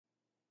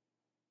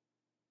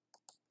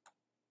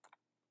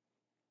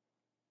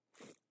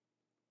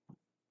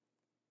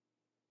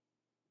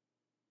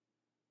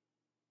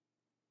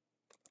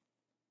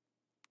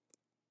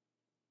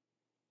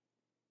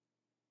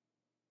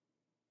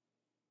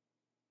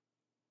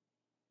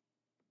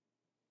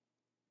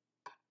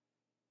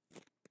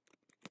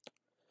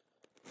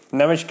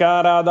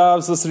नमस्कार, आदाब,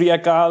 सत श्री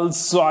अकाल।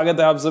 स्वागत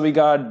है आप सभी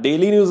का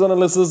daily news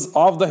analysis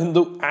of the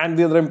Hindu and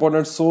the other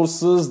important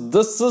sources.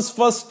 This is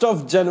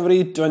 1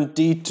 जनवरी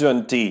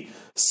 2020।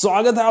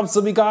 स्वागत है आप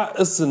सभी का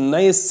इस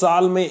नए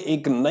साल में।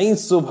 एक नई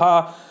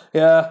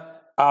सुबह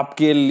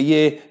आपके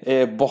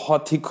लिए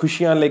बहुत ही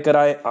खुशियां लेकर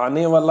आए।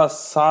 आने वाला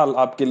साल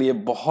आपके लिए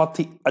बहुत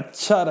ही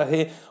अच्छा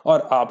रहे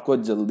और आपको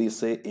जल्दी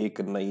से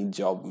एक नई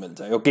जॉब मिल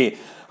जाए। ओके,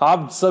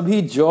 आप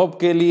सभी जॉब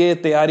के लिए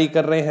तैयारी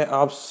कर रहे हैं।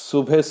 आप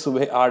सुबह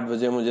सुबह 8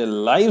 बजे मुझे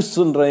लाइव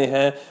सुन रहे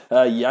हैं,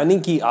 यानी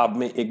कि आप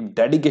में एक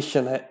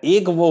डेडिकेशन है,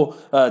 एक वो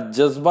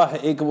जज्बा है,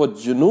 एक वो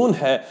जुनून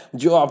है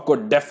जो आपको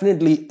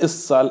डेफिनेटली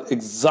इस साल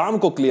एग्जाम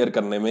को क्लियर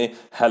करने में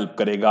हेल्प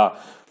करेगा।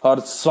 और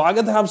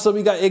स्वागत है आप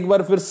सभी का एक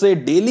बार फिर से।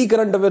 डेली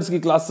करंट अफेयर्स की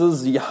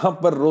क्लासेस यहां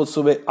पर रोज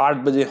सुबह 8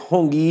 बजे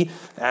होंगी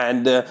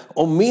एंड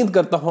उम्मीद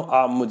करता हूं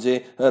आप मुझे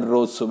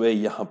रोज सुबह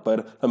यहां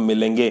पर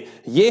मिलेंगे।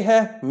 ये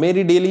है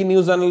मेरी डेली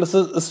न्यूज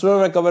एनालिसिस। इसमें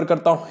मैं कवर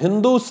करता हूं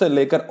हिंदू से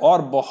लेकर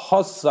और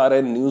बहुत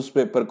सारे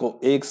न्यूज़पेपर को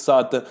एक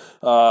साथ।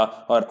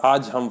 और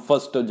आज हम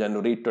 1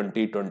 जनवरी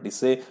 2020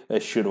 से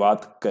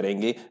शुरुआत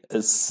करेंगे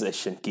इस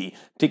सेशन की।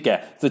 ठीक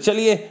है, तो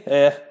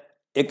चलिए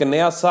एक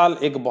नया साल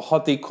एक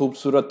बहुत ही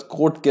खूबसूरत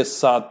कोट के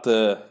साथ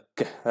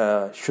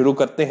शुरू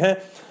करते हैं।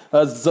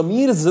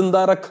 जमीर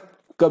जिंदा रख,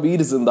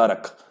 कबीर जिंदा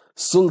रख,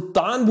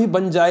 सुल्तान भी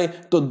बन जाए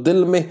तो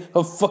दिल में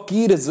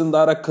फकीर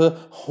जिंदा रख,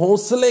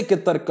 हौसले के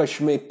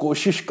तरकश में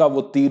कोशिश का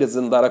वो तीर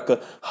जिंदा रख,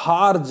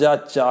 हार जा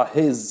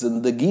चाहे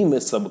जिंदगी में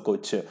सब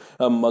कुछ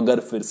मगर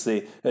फिर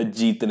से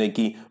जीतने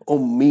की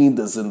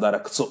उम्मीद जिंदा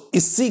रख। सो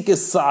इसी के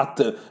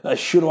साथ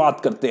शुरुआत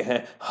करते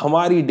हैं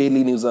हमारी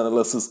डेली न्यूज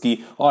एनालिसिस की।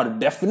 और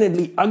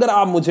डेफिनेटली अगर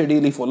आप मुझे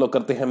डेली फॉलो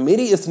करते हैं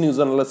मेरी इस न्यूज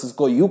एनालिसिस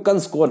को, you can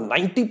score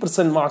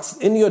 90% marks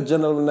in your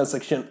general awareness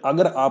section.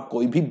 अगर आप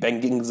कोई भी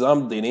बैंकिंग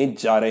एग्जाम देने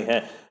जा रहे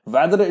हैं,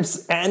 whether it's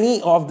any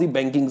of the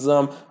banking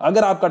exam,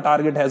 अगर आपका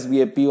टारगेट है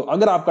एसबीआई पीओ,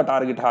 अगर आपका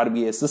टारगेट है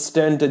आरबीआई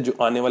असिस्टेंट जो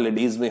आने वाले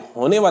डेज में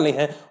होने वाले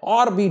हैं,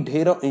 और भी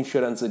ढेरों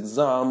इंश्योरेंस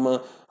एग्जाम,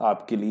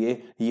 आपके लिए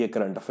ये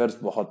करंट अफेयर्स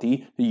बहुत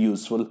ही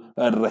यूजफुल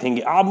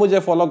रहेंगे। आप मुझे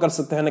फॉलो कर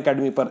सकते हैं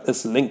अनअकैडमी पर,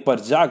 इस लिंक पर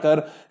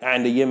जाकर।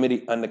 एंड ये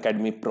मेरी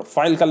अनअकैडमी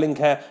प्रोफाइल का लिंक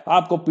है,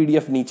 आपको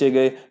पीडीएफ नीचे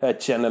गए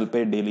चैनल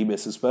पे डेली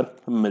बेसिस पर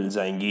मिल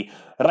जाएंगी।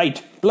 राइट,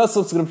 प्लस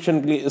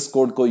सब्सक्रिप्शन के लिए इस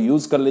कोड को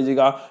यूज कर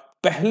लीजिएगा।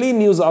 पहली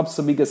न्यूज आप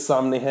सभी के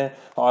सामने है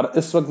और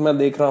इस वक्त मैं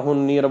देख रहा हूं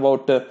नियर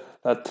अबाउट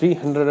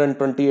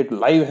 328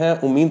 लाइव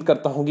हैं। उम्मीद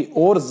करता हूं कि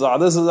और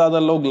ज्यादा से ज्यादा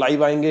लोग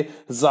लाइव आएंगे।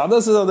 ज्यादा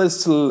से ज्यादा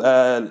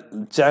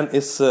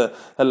इस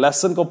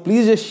लेसन को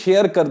प्लीज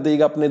शेयर कर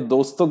देगा अपने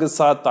दोस्तों के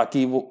साथ,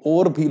 ताकि वो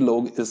और भी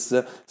लोग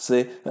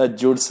इससे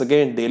जुड़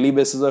सकें डेली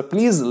बेसिस पर।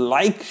 प्लीज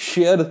लाइक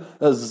शेयर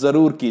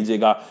जरूर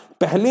कीजिएगा।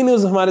 पहली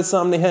न्यूज हमारे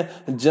सामने है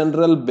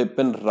जनरल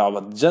बिपिन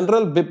रावत।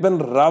 जनरल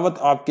बिपिन रावत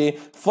आपके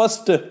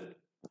first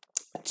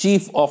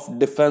chief of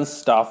defence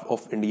staff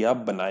of India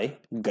बनाए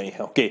गए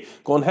हैं। ओके,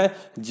 कौन है?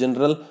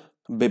 जनरल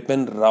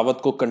बिपिन रावत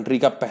को कंट्री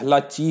का पहला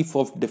चीफ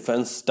ऑफ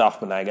डिफेंस स्टाफ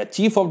बनाया गया।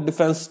 चीफ ऑफ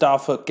डिफेंस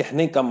स्टाफ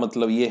कहने का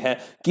मतलब यह है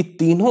कि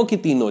तीनों की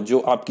तीनों जो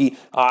आपकी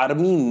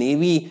army,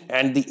 navy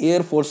and the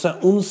air force है,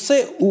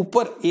 उनसे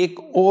ऊपर एक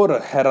और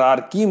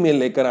हायरार्की में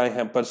लेकर आए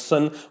हैं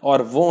पर्सन,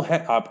 और वो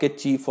है आपके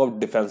चीफ ऑफ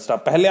डिफेंस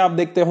स्टाफ। पहले आप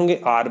देखते होंगे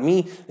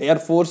army, air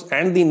force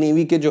and the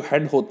navy के जो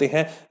हेड होते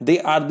हैं दे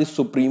आर द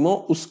सुप्रीमो।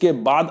 उसके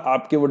बाद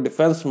आपके वो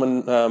डिफेंस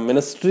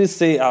मिनिस्ट्री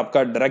से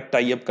आपका डायरेक्ट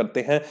टाई अप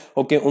करते हैं।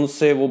 ओके,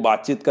 उनसे वो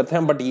बातचीत करते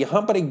हैं। बट यहां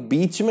पर एक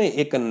बीच में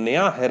एक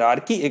नया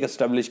हायरार्की एक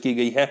एस्टेब्लिश की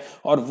गई है,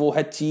 और वो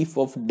है चीफ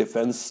ऑफ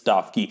डिफेंस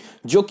स्टाफ की,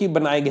 जो कि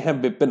बनाए गए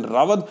हैं बिपिन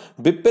रावत।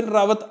 बिपिन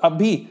रावत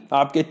अभी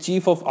आपके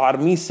चीफ ऑफ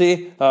आर्मी से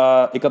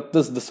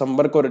 31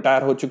 दिसंबर को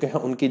रिटायर हो चुके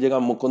हैं। उनकी जगह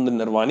मुकुंद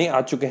नरवाने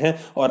आ चुके हैं,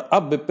 और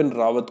अब बिपिन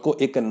रावत को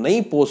एक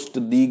नई पोस्ट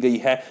दी गई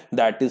है,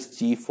 that is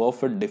chief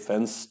of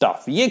defence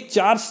staff. ये एक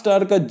 4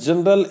 स्टार का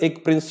जनरल,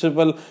 एक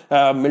प्रिंसिपल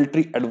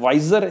मिलिट्री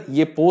एडवाइजर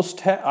ये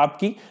पोस्ट है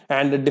आपकी,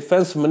 एंड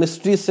डिफेंस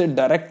मिनिस्ट्री से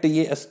डायरेक्ट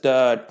ये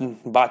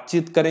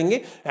बातचीत करेंगे।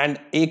 एंड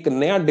एक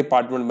नया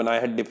डिपार्टमेंट बनाया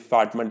है,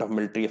 डिपार्टमेंट ऑफ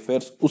मिलिट्री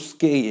अफेयर्स,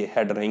 उसके ये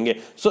हेड रहेंगे।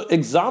 So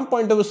exam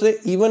point of view से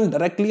इवन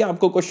डायरेक्टली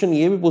आपको क्वेश्चन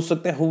ये भी पूछ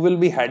सकते हैं, who will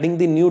be heading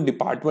the new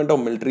department of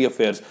military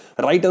affairs?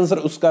 Right answer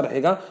उसका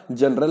रहेगा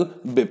general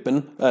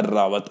Bipin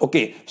Rawat.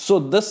 Okay, so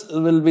this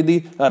will be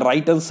the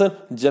right answer,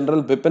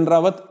 general Bipin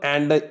Rawat.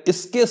 And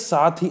इसके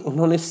साथ ही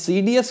उन्होंने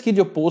सीडीएस की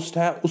जो पोस्ट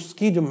है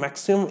उसकी जो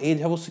मैक्सिमम एज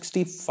है वो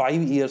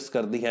 65 ईयर्स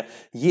कर दी है।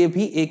 ये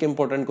भी एक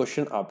इंपॉर्टेंट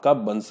क्वेश्चन आपका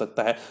बन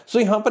सकता है। सो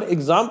यहां पर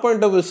एग्जाम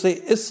पॉइंट ऑफ व्यू से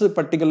इस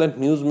पर्टिकुलर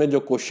न्यूज में जो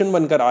क्वेश्चन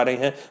बनकर आ रहे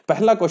हैं,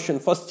 पहला question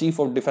first chief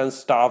of defence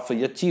staff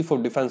या chief of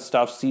defence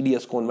staff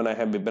CDS कौन बना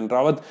है? Bipin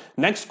Rawat.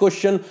 Next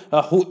question,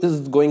 who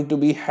is going to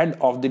be head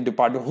of the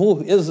department,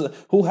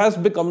 who has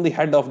become the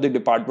head of the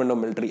department of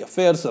military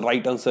affairs?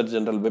 Right answer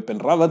general Bipin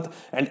Rawat.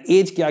 And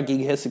as क्या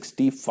की है?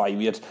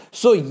 65 years.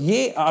 सो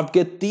ये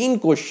आपके 3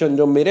 question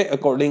जो मेरे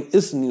अकॉर्डिंग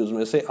इस न्यूज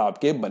में से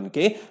आपके बन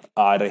के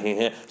आ रहे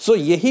हैं। सो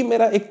यही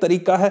मेरा एक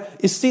तरीका है,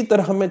 इसी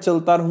तरह मैं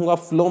चलता रहूंगा,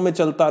 फ्लो में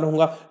चलता चलता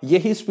रहूंगा,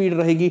 यही स्पीड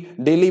रहेगी।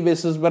 डेली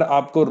बेसिस पर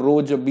आपको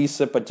रोज 20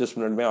 से 25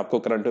 मिनट में आपको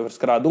करंट अफेयर्स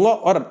करा दूंगा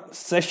और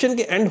सेशन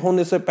के एंड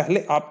होने से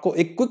पहले आपको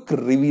एक क्विक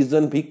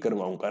रिवीजन भी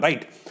करवाऊंगा,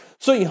 राइट।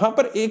 सो यहां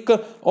पर एक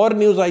और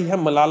न्यूज आई है,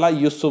 मलाला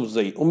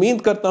यूसुफजई।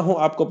 उम्मीद करता हूं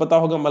आपको पता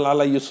होगा,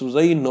 Malala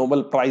Yousafzai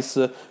Nobel prize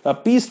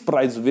peace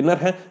prize winner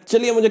है।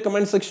 चलिए मुझे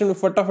कमेंट सेक्शन में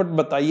फटाफट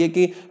बताइए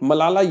कि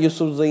मलाला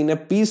यूसुफजई ने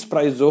पीस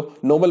प्राइज, जो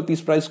नोबेल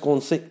पीस प्राइज, कौन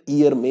से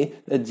ईयर में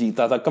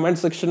जीता था। कमेंट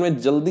सेक्शन में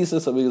जल्दी से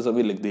सभी के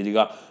सभी लिख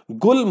दीजिएगा।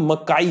 गुल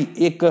मकाई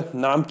एक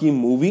नाम की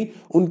मूवी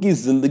उनकी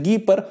जिंदगी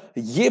पर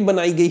यह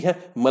बनाई गई है,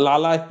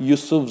 मलाला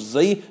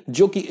यूसुफजई,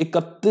 जो कि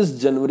 31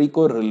 जनवरी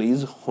को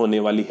रिलीज होने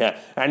वाली है।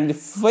 And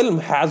film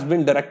has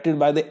been directed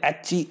by the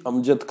एच.ई.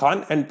 Amjad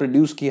Khan and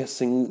produce की है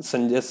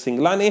संजय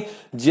सिंगला ने।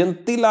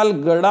 जयंतीलाल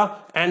गड़ा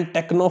एंड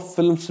टेक्नो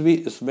फिल्म्स भी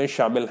इसमें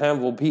शामिल हैं,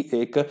 वो भी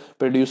एक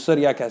प्रोड्यूसर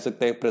या कह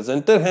सकते हैं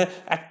प्रेजेंटर हैं।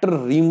 एक्टर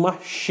रीमा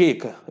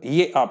शेख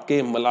ये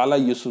आपके मलाला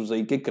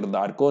यूसुफजई के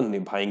किरदार को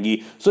निभाएंगी।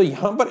 सो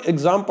यहां पर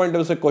एग्जाम पॉइंट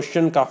ऑफ से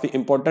क्वेश्चन काफी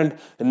इंपॉर्टेंट,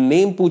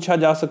 नेम पूछा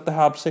जा सकता है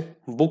आपसे,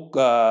 बुक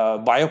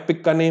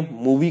बायोपिक का नेम,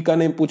 मूवी का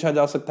नेम पूछा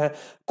जा सकता है,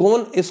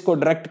 कौन इसको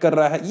डायरेक्ट कर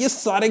रहा है, ये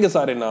सारे के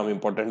सारे नाम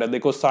इंपॉर्टेंट है।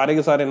 देखो सारे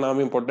के सारे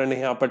नाम इंपॉर्टेंट है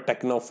यहाँ पर,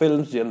 टेक्नो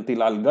फिल्म्स,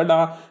 जयंतीलाल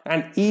गड़ा,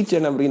 and each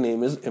and every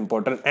name is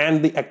important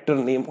and the actor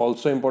name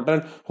also important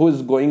who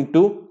is going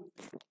to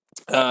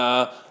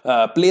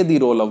play the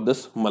role of this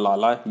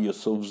Malala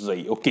Yousafzai.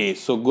 Okay,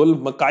 so Gul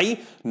Makai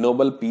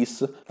Nobel Peace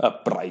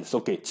Prize.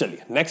 Okay,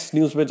 चलिए next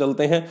news पे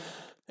चलते हैं।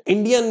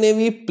 Indian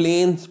navy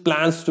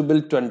plans to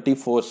build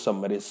 24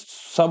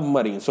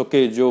 submarines.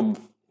 Okay, जो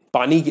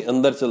पानी के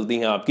अंदर चलती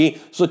हैं आपकी,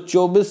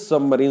 24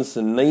 सबमरीन्स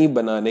नई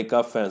बनाने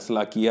का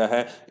फैसला किया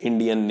है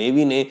इंडियन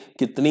नेवी ने।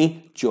 कितनी?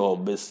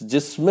 24,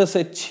 जिसमें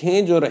से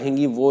 6 जो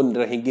रहेंगी वो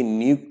रहेंगी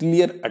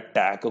न्यूक्लियर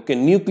अटैक। ओके,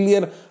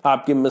 न्यूक्लियर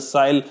आपके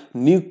मिसाइल,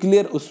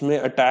 न्यूक्लियर उसमें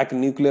अटैक,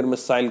 न्यूक्लियर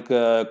मिसाइल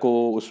को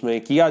उसमें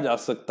किया जा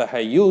सकता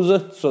है use.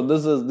 So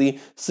this is the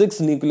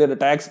 6 nuclear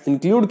attacks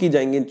include की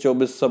जाएंगी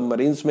 24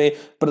 सबमरीन्स में।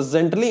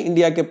 प्रेजेंटली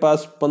इंडिया के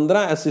पास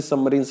 15 ऐसी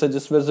सबमरीन्स है,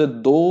 जिसमें से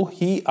 2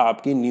 ही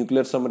आपकी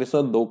न्यूक्लियर सबमरीन्स,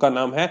 2 का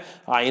नाम है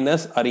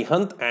INS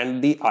Arihant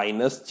and the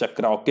INS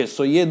chakra. Okay,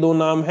 सो ये 2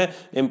 नाम है,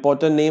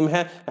 इंपॉर्टेंट नेम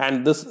है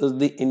and this is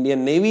the Indian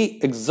navy.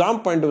 Exam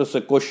point of से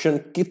क्वेश्चन,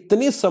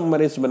 कितनी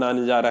सबमरीन्स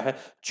बनाने जा रहा है?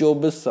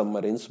 24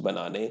 सबमरीन्स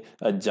बनाने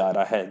जा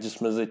रहा है,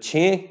 जिसमें से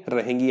 6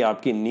 रहेंगी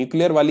आपकी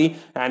न्यूक्लियर वाली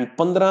एंड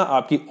 15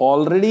 आपकी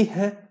ऑलरेडी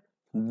है।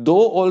 2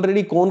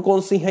 ऑलरेडी कौन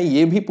कौन सी हैं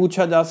ये भी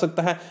पूछा जा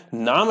सकता है,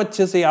 नाम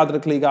अच्छे से याद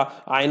रख लीजिएगा,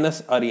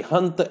 INS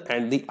Arihant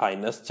and the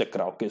INS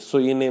chakra. Okay, सो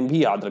ये नेम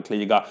भी याद रख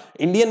लीजिएगा।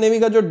 इंडियन नेवी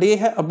का जो डे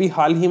है अभी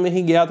हाल ही में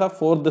ही गया था,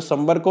 4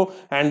 दिसंबर को,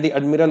 and the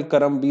admiral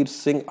Karambir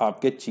Singh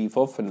आपके चीफ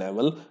ऑफ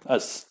नेवल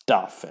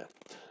स्टाफ है।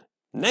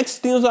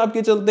 नेक्स्ट न्यूज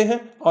आपके चलते हैं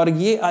और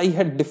ये आई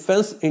है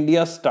डिफेंस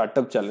इंडिया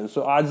स्टार्टअप चैलेंज।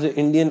 सो आज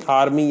इंडियन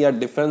आर्मी या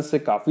डिफेंस से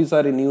काफी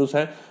सारी न्यूज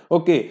हैं।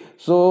 ओके,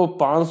 सो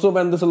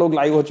 535 लोग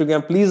लाइव हो चुके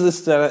हैं। प्लीज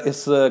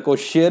इस को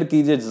शेयर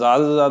कीजिए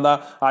ज्यादा से ज्यादा।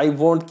 आई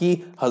वांट कि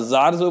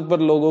 1000 से ऊपर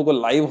लोगों को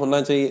लाइव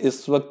होना चाहिए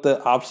इस वक्त।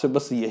 आपसे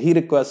बस यही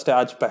रिक्वेस्ट है।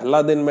 आज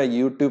पहला दिन मैं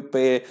यूट्यूब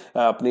पे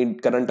अपनी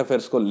करंट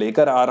अफेयर्स को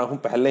लेकर आ रहा हूं।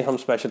 पहले हम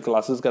स्पेशल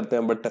क्लासेस करते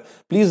हैं, बट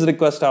प्लीज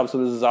रिक्वेस्ट है आपसे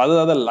ज्यादा से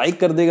ज्यादा लाइक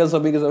कर देगा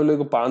सभी के सभी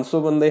लोग।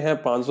 500 बंदे हैं,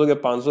 500 के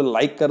 500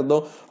 लाइक कर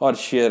दो और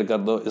शेयर कर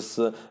दो इस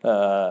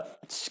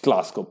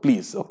क्लास को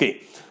please. Okay,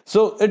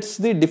 so it's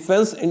the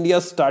Defense India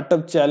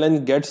Startup Challenge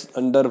gets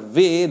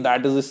underway.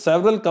 That is,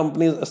 several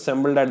companies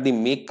assembled at the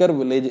Maker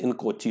Village in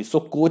Kochi.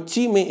 So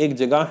Kochi में एक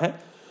जगह है,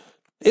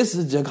 इस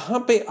जगह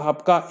पे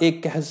आपका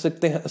एक कह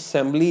सकते हैं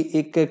असेंबली,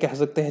 एक कह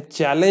सकते हैं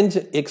चैलेंज,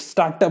 एक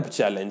startup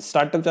challenge.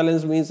 Startup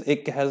challenge means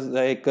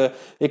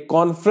एक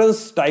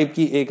कॉन्फ्रेंस टाइप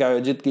की एक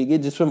आयोजित की गई,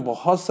 जिसमें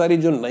बहुत सारी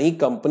जो नई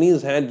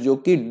कंपनीज हैं जो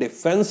कि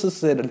डिफेंस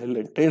से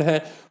रिलेटेड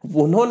हैं,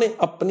 उन्होंने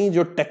अपनी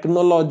जो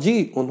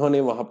टेक्नोलॉजी उन्होंने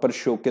वहां पर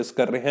शोकेस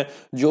कर रहे हैं।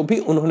 जो भी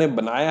उन्होंने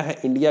बनाया है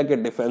इंडिया के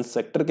डिफेंस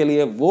सेक्टर के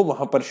लिए वो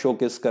वहां पर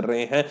शोकेस कर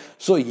रहे हैं।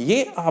 सो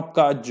ये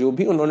आपका जो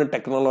भी उन्होंने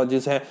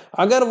टेक्नोलॉजीज है,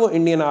 अगर वो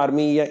इंडियन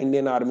आर्मी या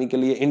इंडियन आर्मी के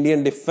लिए,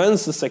 इंडियन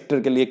डिफेंस सेक्टर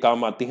के लिए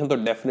काम आती हैं, तो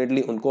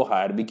डेफिनेटली उनको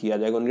हायर भी किया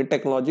जाएगा, उनकी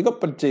टेक्नोलॉजी को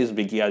परचेज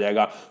भी किया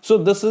जाएगा। So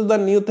this is the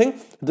new thing,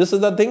 this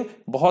is the thing.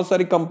 बहुत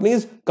सारी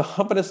कंपनीज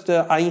कहां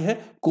पर आई हैं?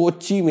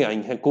 कोची में आई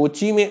हैं,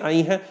 कोची में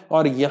आई हैं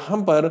और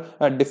यहां पर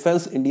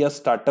डिफेंस इंडिया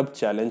स्टार्टअप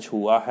चैलेंज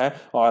हुआ है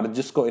और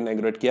जिसको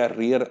इनॉग्रेट किया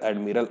रियर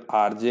एडमिरल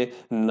आरजे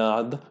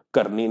नाद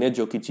करनी ने,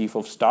 जो कि chief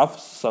of staff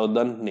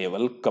southern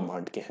naval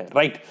command के हैं,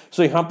 राइट।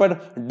 सो यहां पर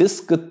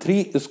डिस्क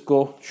 3 इसको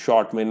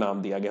शॉर्ट में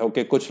नाम दिया गया।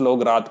 ओके, कुछ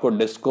लोग रात को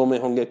डिस्को में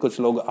होंगे, कुछ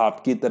लोग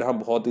आपकी तरह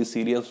बहुत ही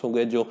सीरियस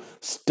होंगे जो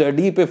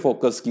स्टडी पे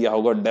फोकस किया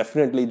होगा।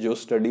 डेफिनेटली जो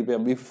स्टडी पे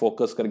अभी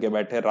फोकस करके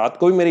बैठे, रात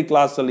को भी मेरी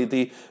क्लास चली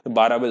थी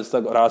 12 बजे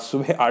तक और आज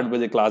सुबह 8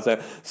 बजे क्लास है।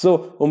 सो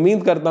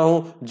उम्मीद करता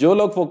हूं जो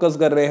लोग फोकस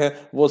कर रहे हैं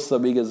वो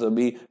सभी के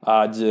सभी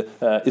आज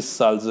इस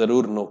साल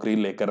जरूर नौकरी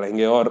लेकर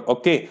रहेंगे। और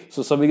ओके,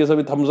 सो सभी के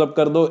सभी थम्स अप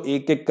कर दो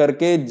एक एक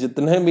करके।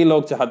 जितने भी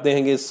लोग चाहते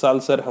हैं कि इस साल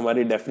सर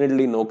हमारी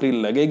डेफिनेटली नौकरी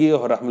लगेगी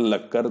और हम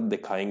लगकर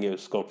दिखाएंगे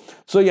उसको।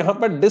 सो यहां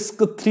पर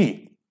disc 3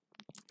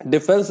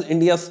 defence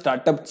India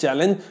startup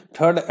challenge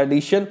third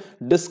edition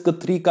disc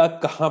 3 का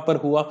कहां पर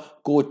हुआ?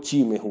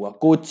 कोची में हुआ।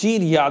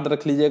 कोची याद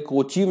रख लीजिए,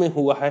 कोची में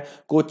हुआ है,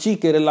 कोची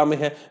केरला में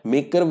है।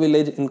 Maker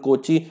village in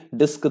Kochi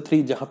disc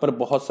 3, जहां पर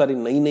बहुत सारी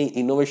नई नई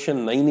इनोवेशन,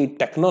 नई नई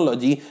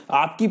टेक्नोलॉजी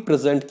आपकी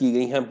प्रेजेंट की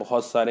गई है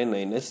बहुत सारे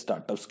नए नए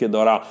स्टार्टअप्स के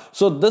द्वारा।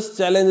 So this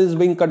challenge is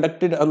being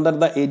conducted under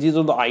the edges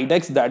of the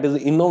iDEX, that is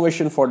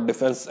innovation for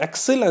defence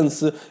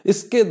excellence.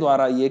 इसके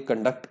द्वारा ये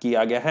कंडक्ट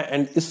किया गया है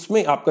एंड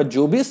इसमें आपका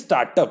जो भी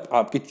स्टार्टअप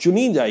आपकी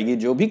चुनी जाएगी,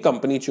 जो भी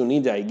कंपनी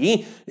चुनी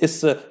जाएगी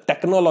इस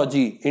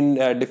टेक्नोलॉजी इन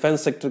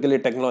डिफेंस सेक्टर के लिए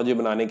टेक्नोलॉजी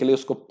बनाने के लिए,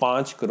 उसको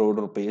 5 करोड़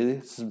रुपए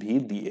भी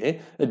दिए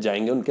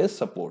जाएंगे उनके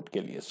सपोर्ट के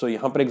लिए। सो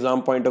यहां पर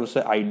एग्जाम पॉइंट ऑफ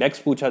से आईडेक्स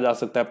पूछा जा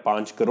सकता है,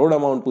 5 करोड़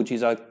अमाउंट पूछी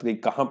जा सकती है,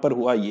 कहां पर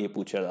हुआ ये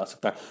पूछा जा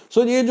सकता है।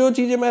 सो ये जो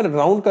चीजें मैं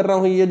राउंड कर रहा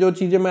हूं, ये जो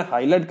चीजें मैं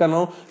हाईलाइट कर रहा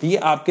हूं, ये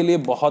आपके लिए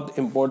बहुत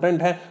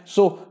इंपॉर्टेंट है।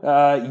 सो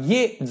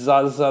ये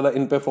ज्यादा से ज्यादा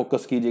इन पे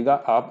फोकस कीजिएगा,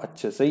 आप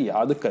अच्छे से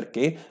याद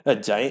करके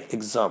जाएं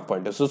एग्जाम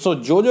पॉइंट ऑफ। सो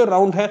जो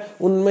राउंड है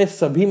उनमें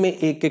सभी में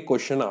एक एक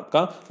क्वेश्चन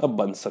आपका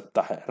बन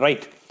सकता है,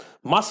 right.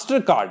 Master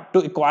card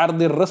to acquire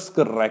the risk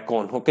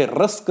रैकॉन। Okay,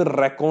 risk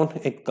रैकॉन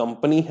एक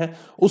कंपनी है,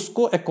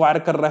 उसको एक्वायर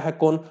कर रहा है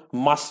कौन?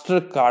 मास्टर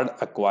कार्ड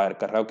एक्वायर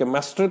कर रहा है। Okay,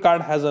 master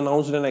card has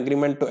announced an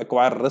agreement to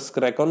acquire risk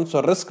रैकॉन।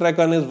 So risk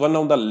रैकॉन is one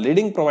of the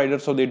leading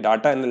providers of the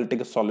data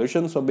analytics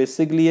solution. So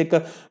basically एक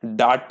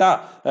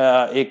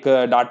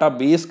डाटा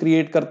बेस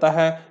क्रिएट करता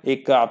है,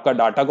 एक आपका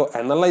data को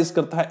analyse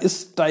करता है,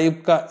 इस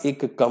टाइप का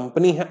एक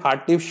कंपनी है।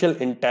 आर्टिफिशियल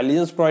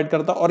इंटेलिजेंस प्रोवाइड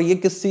करता है, और ये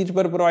किस चीज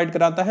पर प्रोवाइड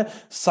कराता है?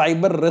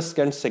 Cyber risk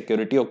and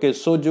security. Okay,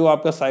 सो जो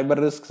आपका साइबर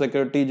रिस्क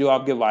सिक्योरिटी, जो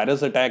आपके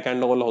वायरस अटैक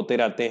एंड ऑल होते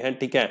रहते हैं,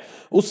 ठीक है,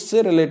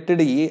 उससे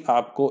रिलेटेड ये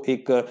आपको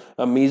एक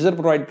मेजर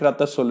प्रोवाइड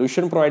कराता है,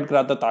 सॉल्यूशन प्रोवाइड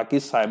कराता है, ताकि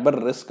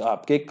साइबर रिस्क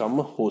आपके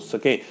कम हो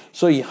सके।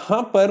 सो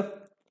यहां पर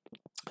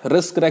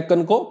रिस्क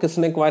रैकन को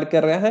किसने एक्वायर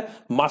कर रहा है?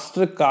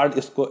 मास्टर कार्ड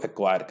इसको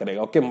एक्वायर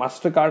करेगा। Okay,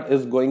 master card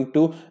is going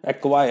to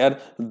acquire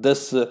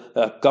this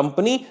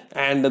company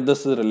and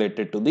this is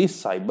related to the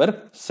cyber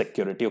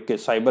security. Okay,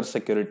 cyber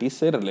security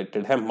से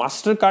रिलेटेड है।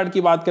 मास्टर कार्ड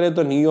की बात करें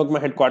तो न्यूयॉर्क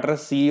में हेडक्वार्टर है,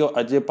 सीईओ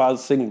अजय पाल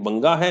सिंह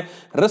बंगा है।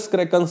 Risk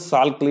reckon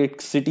salt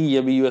lake city,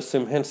 ये भी यूएसए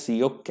में है,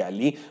 सीईओ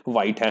कैली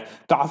वाइट है।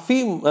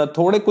 काफी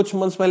थोड़े कुछ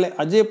मंथ्स पहले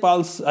अजय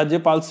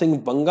पाल सिंह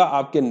बंगा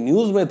आपके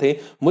न्यूज में थे।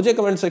 मुझे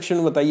कमेंट सेक्शन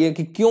में बताइए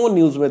कि क्यों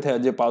न्यूज में थे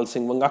अजय पाल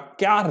सिंह बंगा,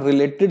 क्या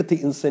रिलेटेड थी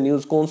इनसे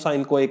न्यूज, कौन सा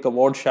इनको एक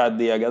अवार्ड शायद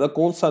दिया गया था,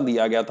 कौन सा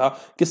दिया गया था,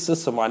 किससे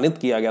सम्मानित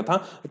किया गया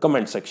था,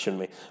 कमेंट सेक्शन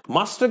में।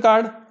 Master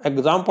card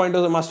exam point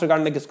of master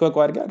card ने किसको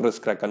एक्वायर किया?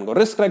 रिस्क रैकन को।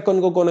 रिस्क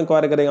रैकन को कौन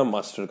एक्वायर करेगा?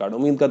 Master card.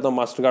 उम्मीद करता हूं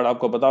मास्टर कार्ड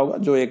आपको पता होगा,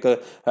 जो एक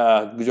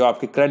जो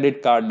आपकी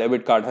क्रेडिट कार्ड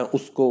डेबिट कार्ड है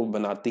उसको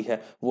बनाती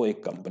है, वो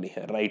एक कंपनी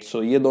है, राइट।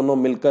 सो ये दोनों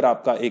मिलकर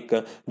आपका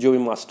एक जो भी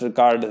मास्टर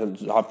कार्ड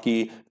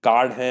आपकी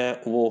कार्ड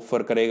है वो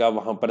ऑफर करेगा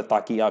वहां पर,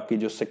 ताकि आपकी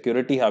जो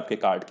सिक्योरिटी है आपके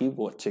कार्ड की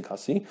वो अच्छी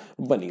खासी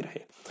बनी रहे।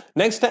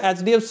 नेक्स्ट है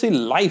एचडीएफसी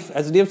लाइफ।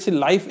 एचडीएफसी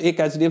लाइफ एक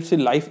एचडीएफसी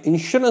लाइफ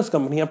इंश्योरेंस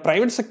कंपनी है,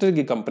 प्राइवेट सेक्टर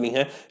की कंपनी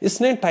है।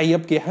 इसने टाई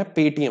अप किया है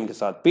पेटीएम के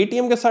साथ,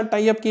 पेटीएम के साथ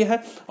टाई अप किया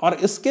है, और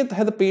इसके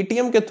तहत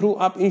पेटीएम के थ्रू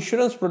आप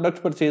इंश्योरेंस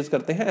प्रोडक्ट परचेज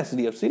करते हैं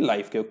एचडीएफसी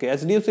लाइफ के। ओके,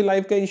 एचडीएफसी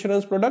लाइफ के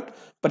इंश्योरेंस प्रोडक्ट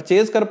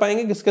परचेज कर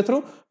पाएंगे किसके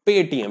थ्रू?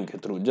 पेटीएम के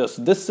through. Just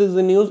this is the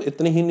news,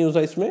 इतनी ही न्यूज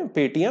है इसमें,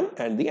 Paytm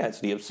and the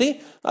HDFC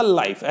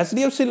life.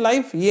 HDFC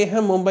life ये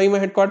है मुंबई में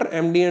headquarter,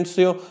 MD and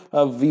CEO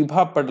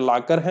Vibha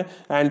पडलाकर है,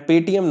 and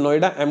Paytm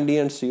Noida, MD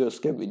and CEO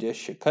इसके विजय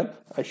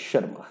शेखर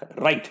शर्मा है,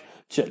 राइट।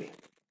 चलिए,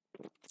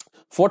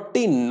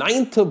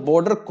 49th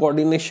border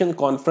coordination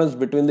conference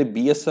between the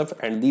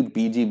BSF and the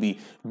BGB.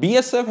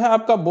 BSF है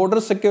आपका बॉर्डर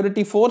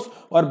सिक्योरिटी फोर्स,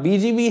 और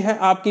बीजीबी है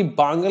आपकी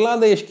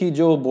बांग्लादेश की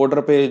जो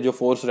बॉर्डर पे जो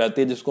फोर्स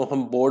रहती है, जिसको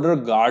हम बॉर्डर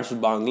गार्ड्स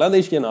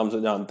बांग्लादेश के नाम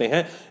से जानते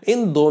हैं।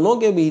 इन दोनों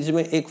के बीच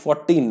में एक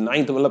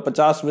 49th मतलब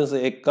 50 में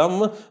से एक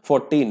कम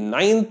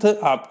 49th,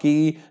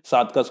 आपकी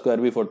 7 का स्क्वायर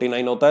भी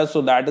 49 होता है।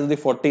 So that is the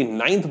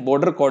 49th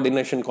border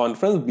coordination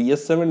conference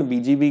BSF and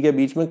BGB के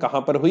बीच में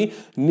कहां पर हुई?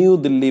 न्यू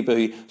दिल्ली पे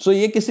हुई। सो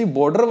ये किसी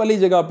बॉर्डर वाली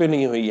जगह पे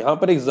नहीं हुई। यहां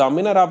पर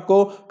एग्जामिनर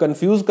आपको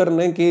कंफ्यूज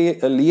करने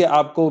के लिए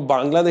आपको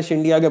बांग्लादेश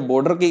इंडिया के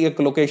बॉर्डर की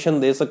एक लोकेशन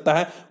दे सकता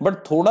है, बट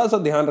थोड़ा सा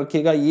ध्यान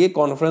रखिएगा ये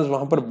कॉन्फ्रेंस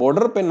वहां पर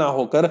बॉर्डर पे ना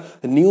होकर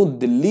न्यू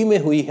दिल्ली में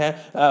हुई है।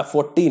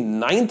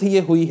 49th ये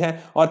हुई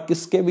है, और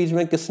किसके बीच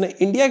में? किसने?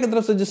 इंडिया की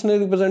तरफ से जिसने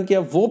रिप्रेजेंट किया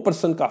वो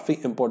पर्सन काफी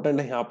इंपॉर्टेंट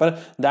है यहां पर,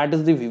 that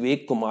is the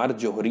Vivek Kumar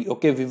Johri.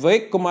 Okay,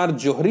 Vivek Kumar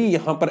जौहरी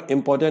यहां पर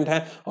इंपॉर्टेंट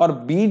है। और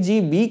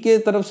बीजीबी के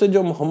तरफ से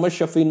जो मोहम्मद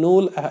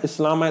शफीनुल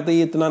इस्लाम आए थे,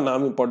 ये इतना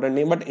नाम इंपॉर्टेंट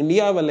नहीं, बट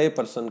इंडिया वाले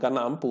पर्सन का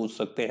नाम पूछ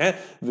सकते हैं,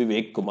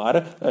 विवेक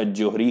कुमार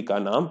जौहरी का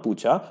नाम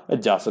पूछा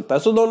जा सकता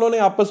है। सो दोनों ने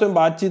आपस में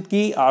बातचीत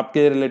की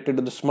आपके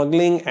रिलेटेड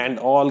स्मगलिंग एंड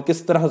ऑल,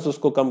 किस तरह से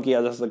उसको कम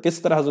किया जा सकता है,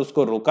 किस तरह से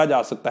उसको रोका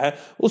जा सकता है,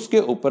 उसके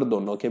ऊपर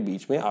दोनों के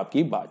बीच में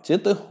आपकी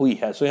बातचीत हुई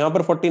है। सो यहां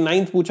पर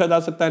 49th पूछा जा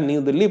सकता है,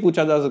 न्यू दिल्ली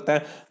पूछा जा सकता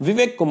है,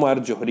 विवेक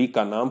कुमार जौहरी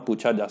का नाम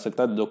पूछा जा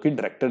सकता है, जो कि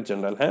डायरेक्टर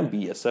जनरल हैं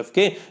बीएसएफ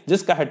के,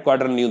 जिसका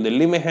हेडक्वार्टर न्यू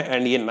दिल्ली में है,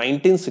 एंड ये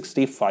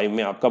 1965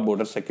 में आपका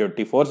बॉर्डर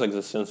सिक्योरिटी फोर्स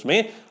एग्जिस्टेंस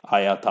में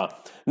आया था।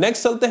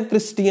 नेक्स्ट चलते हैं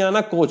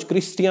क्रिस्टियाना कोच।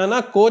 क्रिस्टियाना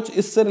कोच,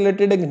 इससे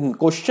रिलेटेड एक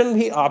क्वेश्चन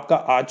भी आपका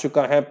आ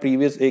चुका है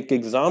प्रीवियस एक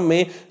एग्जाम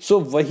में। सो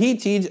वही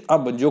चीज,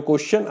 अब जो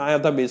क्वेश्चन आया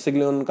था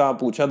बेसिकली उनका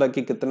पूछा था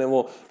कि कितने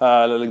वो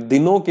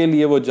दिनों के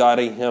लिए वो जा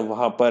रही हैं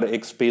वहां पर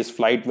एक स्पेस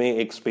फ्लाइट में,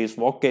 एक स्पेस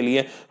वॉक के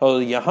लिए,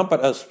 और यहां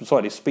पर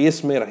सॉरी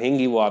स्पेस में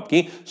रहेंगी वो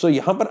आपकी। सो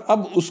यहां पर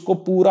अब उसको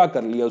पूरा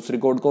कर लिया, उस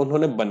रिकॉर्ड को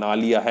उन्होंने बना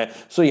लिया है।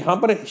 सो यहां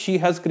पर she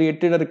has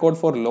created a record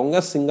for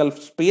longest single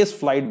space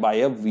flight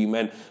bye a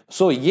women.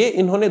 सो ये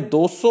इन्होंने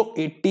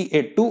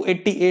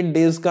 288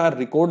 डेज का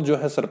रिकॉर्ड जो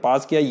है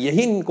सरपास किया।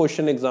 यही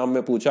क्वेश्चन एग्जाम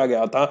में पूछा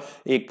गया था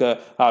एक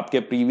आपके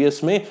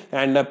प्रीवियस में,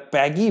 एंड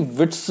पैगी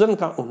विटसन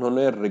का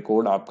उन्होंने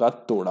रिकॉर्ड आपका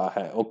तोड़ा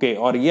है। ओके,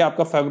 और ये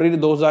आपका फरवरी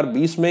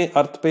 2020 में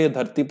अर्थ पे,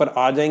 धरती पर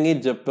आ जाएंगे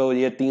जब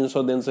ये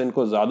 300 दिन से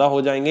इनको ज्यादा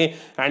हो जाएंगे।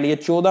 एंड ये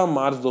 14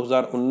 मार्च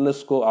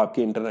 2019 को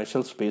आपकी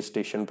इंटरनेशनल स्पेस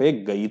स्टेशन पे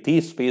गई थी,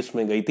 स्पेस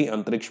में गई थी,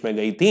 अंतरिक्ष में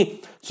गई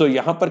थी। सो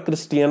यहां पर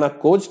क्रिस्टियाना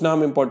कोच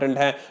नाम इंपॉर्टेंट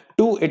है।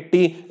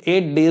 288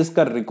 डेज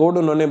का रिकॉर्ड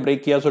उन्होंने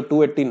ब्रेक किया। सो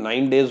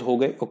 289 डेज हो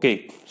गए। ओके,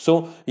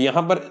 सो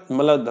यहां पर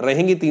मतलब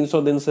रहेंगी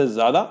 300 दिन से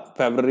ज्यादा,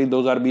 फरवरी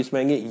 2020 में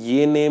आएंगे।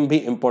 ये नेम भी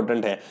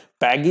इंपॉर्टेंट है।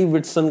 पैगी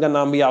विटसन का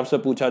नाम भी आपसे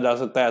पूछा जा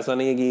सकता है, ऐसा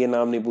नहीं है कि ये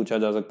नाम नहीं पूछा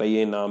जा सकता,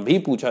 ये नाम भी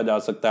पूछा जा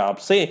सकता है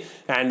आपसे।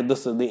 And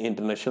this is the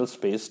international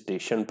space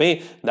station पे,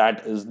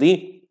 दैट इज द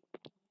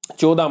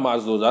 14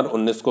 मार्च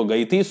 2019 को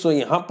गई थी। सो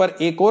यहां पर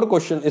एक और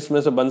क्वेश्चन इसमें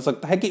से बन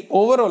सकता है कि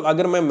ओवरऑल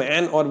अगर मैं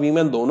मैन और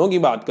वीमेन दोनों की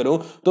बात करूं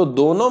तो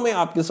दोनों में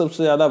आपके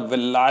सबसे ज्यादा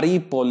विल्लारी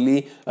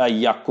पोली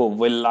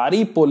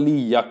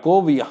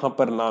याकोव यहां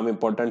पर नाम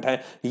इंपॉर्टेंट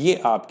है। ये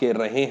आपके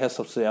रहे हैं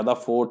सबसे ज्यादा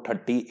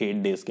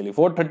 438 डेज के लिए,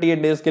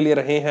 438 डेज के लिए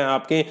रहे हैं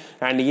आपके।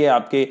 एंड ये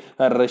आपके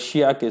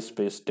रशिया के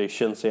स्पेस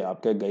स्टेशन से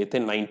आपके गए थे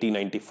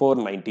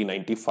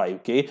 1994-1995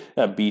 के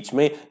बीच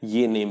में।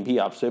 ये नेम भी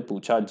आपसे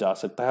पूछा जा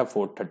सकता है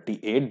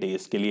 438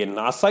 डेज के लिए।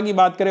 नासा की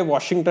बात करें,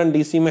 वॉशिंगटन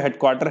डीसी में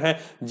हेडक्वार्टर है,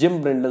 जिम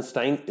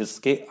ब्रेंडनस्टाइन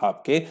इसके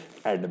आपके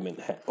एडमिन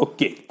है।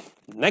 ओके,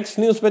 नेक्स्ट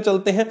न्यूज पे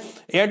चलते हैं,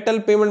 एयरटेल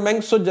पेमेंट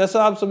बैंक। सो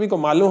जैसा आप सभी को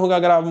मालूम होगा,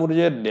 अगर आप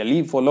मुझे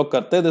डेली फॉलो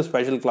करते थे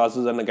स्पेशल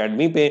क्लासेस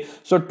अनअकैडमी पे,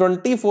 सो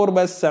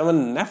 24/7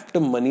 NEFT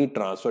money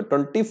transfer,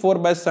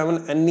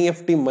 24/7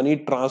 NEFT money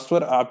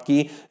transfer आपकी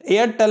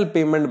एयरटेल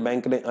पेमेंट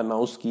बैंक ने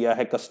अनाउंस किया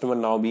है। Customer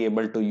now be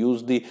able to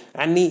use the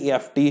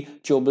NEFT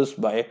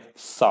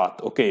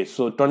 24/7। Okay,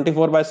 so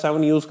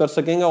 24/7 use कर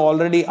सकेंगे।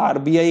 ऑलरेडी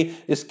आरबीआई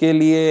इसके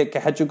लिए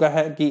कह चुका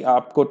है कि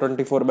आपको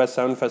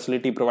 24/7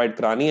 फैसिलिटी प्रोवाइड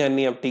करानी है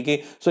एनईएफटी की।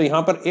 सो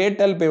यहां पर एयरटेल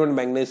पेमेंट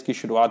बैंक ने इसकी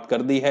शुरुआत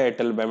कर दी है।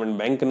 एयरटेल पेमेंट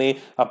बैंक ने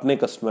अपने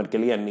कस्टमर के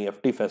लिए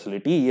एनईएफटी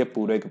फैसिलिटी ये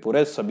पूरे के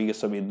पूरे सभी के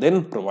सभी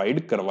दिन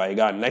प्रोवाइड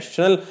करवाएगा।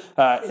 National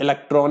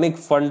electronic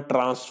fund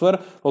transfer.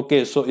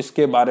 Okay, सो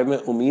इसके बारे में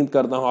उम्मीद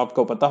करता हूं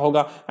आपको पता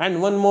होगा। And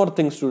one more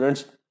thing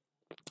students,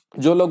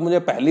 जो लोग मुझे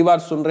पहली बार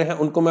सुन रहे हैं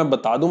उनको मैं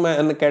बता दूं, मैं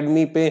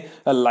अनअकैडमी पे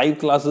लाइव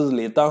क्लासेस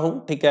लेता हूं,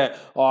 ठीक है।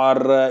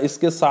 और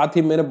इसके साथ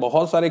ही मेरे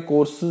बहुत सारे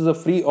कोर्सेज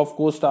फ्री ऑफ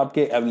कॉस्ट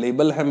आपके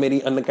अवेलेबल है मेरी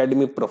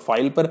अनअकैडमी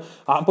प्रोफाइल पर।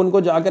 आप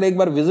उनको जाकर एक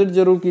बार विजिट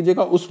जरूर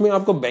कीजिएगा। उसमें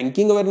आपको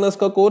बैंकिंग अवेयरनेस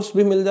का कोर्स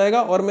भी मिल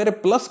जाएगा, और मेरे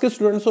प्लस के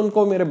स्टूडेंट्स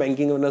उनको मेरे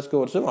बैंकिंग अवेयरनेस के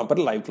कोर्स वहां पर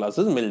लाइव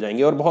क्लासेस मिल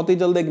जाएंगे। और बहुत ही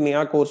जल्द एक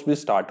नया कोर्स भी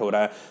स्टार्ट हो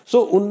रहा है।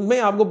 सो उनमें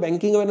आपको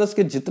बैंकिंग अवेयरनेस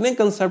के जितने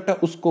कंसेप्ट है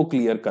उसको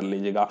क्लियर कर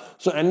लीजिएगा।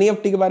 सो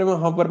एनईएफटी के बारे में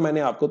वहां पर मैंने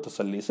आपको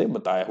तसल्ली से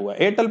बताया हुआ है।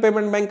 एयरटेल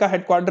पेमेंट बैंक का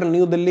हेडक्वार्टर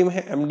न्यू दिल्ली में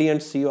है। एमडी एंड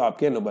सीईओ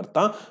आपके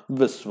अनुबर्ता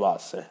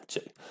विश्वास है।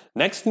 चलिए,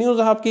 नेक्स्ट न्यूज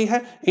आपकी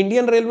है,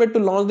 Indian railway to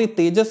launch the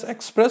Tejas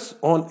express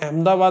on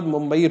Ahmedabad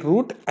Mumbai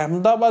root.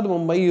 Ahmedabad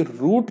Mumbai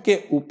root के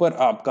ऊपर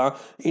आपका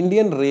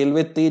इंडियन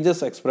रेलवे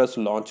तेजस एक्सप्रेस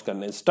लॉन्च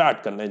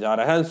स्टार्ट करने जा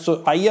रहा है।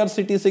 सो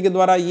आईआरसीटीसी के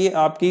द्वारा ये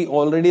आपकी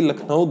ऑलरेडी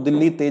लखनऊ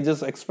दिल्ली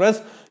तेजस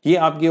एक्सप्रेस ये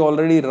आपकी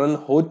ऑलरेडी रन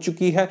हो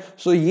चुकी है।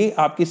 सो ये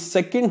आपकी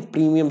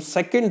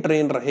सेकंड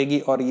ट्रेन रहेगी,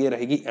 और ये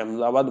रहेगी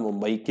अहमदाबाद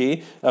मुंबई के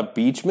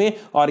बीच में।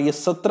 और ये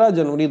 17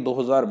 जनवरी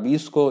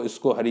 2020 को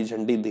इसको हरी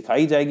झंडी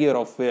दिखाई जाएगी,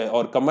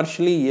 और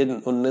कमर्शियली ये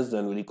 19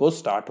 जनवरी को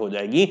स्टार्ट हो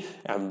जाएगी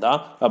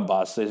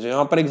अहमदाबाद से।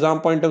 यहां पर एग्जाम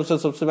पॉइंट ऑफ से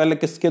सबसे पहले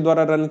किसके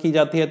द्वारा रन की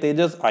जाती है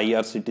तेजस?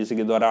 आईआरसीटीसी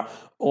के द्वारा।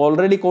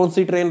 ऑलरेडी कौन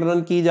सी ट्रेन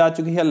रन की जा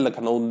चुकी है?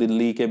 लखनऊ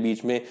दिल्ली के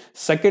बीच में।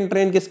 सेकंड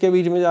ट्रेन किसके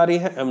बीच में जा रही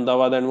है?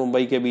 अहमदाबाद एंड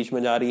मुंबई के बीच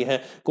में जा रही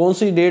है। कौन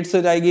सी डेट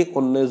से जाएगी?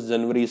 19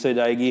 जनवरी से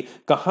जाएगी।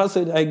 कहां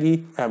से जाएगी?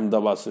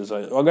 अहमदाबाद से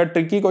जाएगी। अगर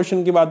ट्रिकी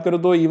क्वेश्चन की बात करूं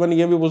तो इवन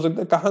ये भी पूछ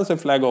सकते हैं कहां से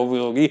फ्लैग ऑफ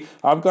होगी।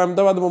 आपको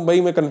अहमदाबाद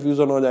मुंबई में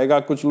कंफ्यूजन हो जाएगा,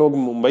 कुछ लोग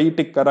मुंबई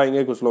टिक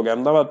कराएंगे, कुछ लोग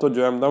अहमदाबाद। तो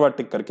जो अहमदाबाद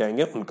टिक करके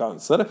आएंगे उनका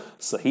आंसर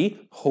सही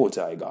हो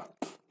जाएगा।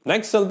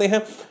 नेक्स्ट चलते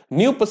हैं,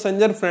 new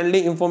passenger friendly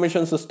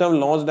information system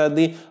launched at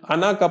the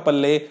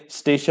Anakapalle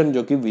station,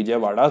 जो कि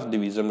विजयवाड़ा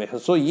डिवीजन में है।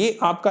 सो ये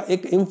आपका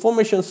एक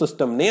इंफॉर्मेशन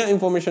सिस्टम, नया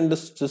इंफॉर्मेशन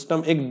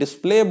सिस्टम, एक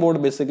डिस्प्ले बोर्ड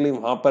बेसिकली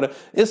वहां पर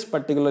इस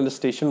पर्टिकुलर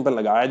स्टेशन पर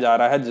लगाया जा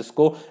रहा है,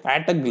 जिसको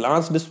at a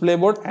glance display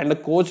board and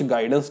coach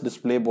guidance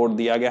display board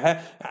दिया गया है।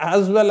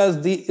 एज वेल एज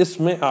दी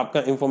इसमें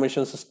आपका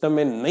इंफॉर्मेशन सिस्टम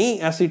में नई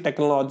ऐसी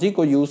टेक्नोलॉजी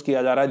को यूज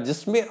किया जा रहा है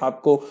जिसमें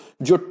आपको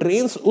जो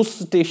ट्रेन उस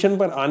स्टेशन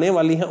पर आने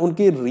वाली है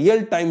उनकी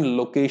रियल टाइम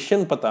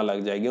लोकेशन पता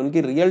लग जाएगी,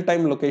 उनकी रियल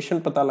टाइम लोकेशन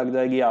पता लग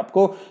जाएगी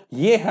आपको।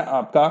 ये है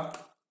आपका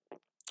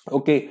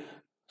okay.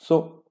 So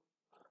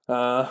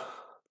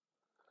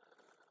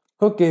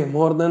okay,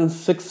 more than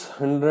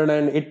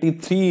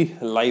 683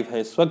 live है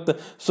इस वक्त।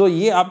 सो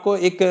ये आपको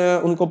एक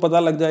उनको पता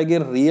लग जाएगी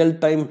रियल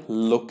टाइम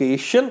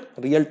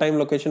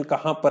लोकेशन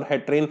कहां पर है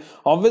ट्रेन।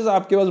 ऑब्वियस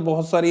आपके पास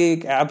बहुत सारी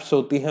एक एप्स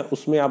होती हैं,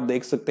 उसमें आप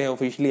देख सकते हैं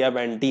ऑफिशियली ऐप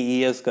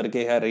NTES करके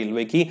है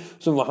रेलवे की।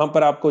 सो वहां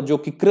पर आपको जो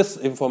कि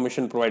क्रिस्प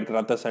इंफॉर्मेशन प्रोवाइड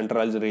कराता है,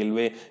 सेंट्रलाइज्ड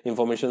रेलवे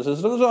इंफॉर्मेशन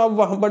सिस्टम। सो आप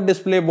वहां पर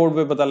डिस्प्ले बोर्ड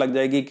पे पता लग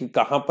जाएगी कि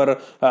कहां पर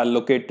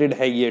लोकेटेड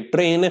है ये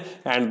train.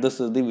 And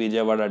this is the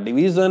Vijayawada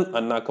division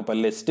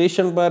अन्नाकपल्ली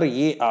station पर।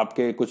 ये आपके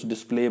कुछ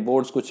डिस्प्ले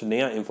बोर्ड्स, कुछ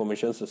नया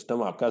इंफॉर्मेशन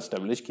सिस्टम आपका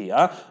एस्टेब्लिश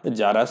किया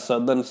जा रहा है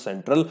सदर्न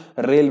सेंट्रल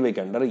रेलवे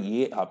के अंडर।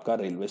 ये आपका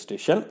रेलवे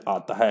स्टेशन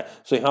आता है।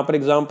 सो यहां पर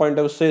एग्जाम पॉइंट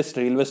ऑफ से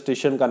रेलवे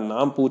स्टेशन का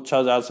नाम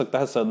पूछा जा सकता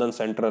है। सदर्न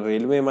सेंट्रल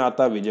रेलवे में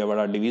आता है,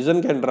 विजयवाड़ा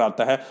डिवीजन के अंडर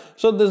आता है।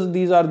 So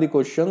these are the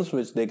questions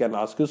which they can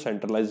ask you,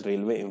 centralised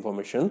railway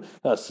information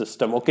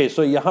system. Okay,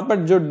 सो यहां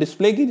पर जो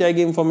डिस्प्ले की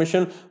जाएगी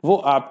इंफॉर्मेशन, वो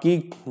आपकी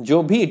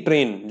जो भी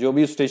ट्रेन जो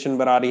भी स्टेशन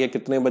पर आ रही है,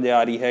 कितने बजे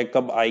आ रही है,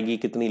 कब आएगी,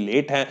 कितनी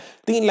लेट है,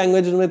 3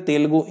 लैंग्वेजेस में,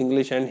 तेलुगु,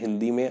 इंग्लिश एंड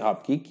हिंदी में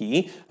आपकी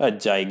की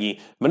जाएगी।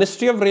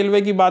 मिनिस्ट्री ऑफ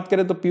रेलवे की बात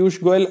करें तो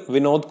Piyush Goyal,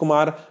 Vinod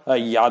Kumar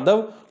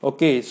Yadav.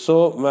 Okay,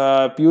 so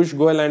Piyush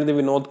Goyal and the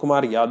Vinod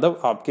Kumar Yadav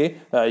आपके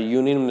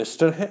यूनियन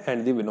मिनिस्टर हैं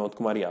एंड द विनोद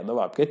कुमार यादव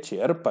आपके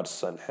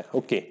चेयरपर्सन है।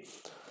 Okay,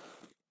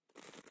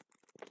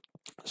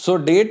 so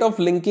date of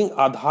linking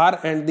Aadhaar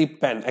and the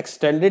pen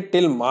extended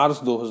till March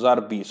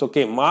 2020।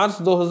 Okay, मार्च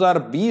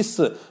 2020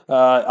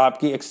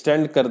 आपकी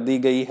एक्सटेंड कर दी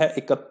गई है।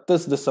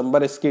 31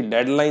 दिसंबर इसकी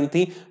डेडलाइन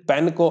थी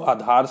पेन को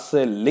आधार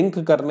से लिंक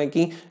करने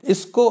की।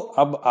 इसको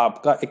अब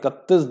आपका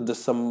 31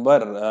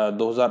 दिसंबर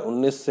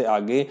 2019 से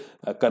आगे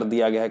कर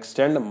दिया गया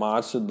एक्सटेंड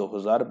मार्च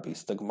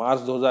 2020 तक। मार्च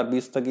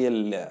 2020 तक ये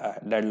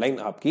डेडलाइन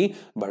आपकी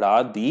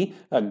बढ़ा दी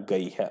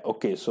गई है।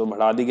 ओके, सो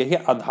बढ़ा दी गई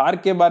है। आधार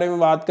के बारे में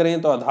बात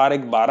करें तो आधार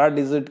एक 12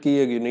 डिजिट की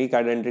यूनिक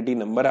आइडेंटिटी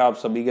नंबर है, आप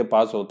सभी के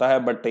पास होता है।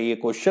 बट ये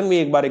क्वेश्चन भी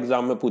एक बार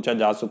एग्जाम में पूछा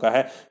जा चुका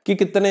है कि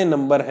कितने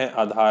नंबर हैं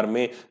आधार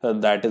में।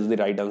 That is the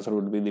right answer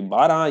would be the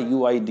 12।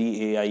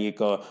 UIDAI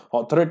एक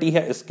अथॉरिटी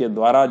है इसके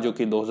द्वारा, जो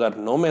कि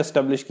 2009 में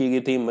एस्टेब्लिश की गई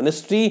थी।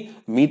 मिनिस्ट्री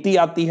मीति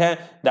आती है,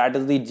 दैट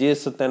इज द जे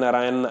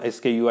सत्यनारायण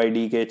इसके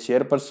UID के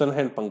चेयरपर्सन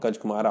है। पंकज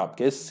कुमार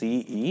आपके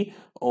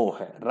CEO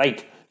है।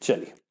 राइट,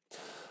 चलिए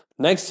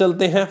नेक्स्ट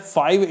चलते हैं।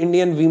 5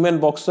 Indian women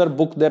boxer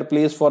book their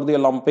place for the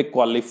Olympic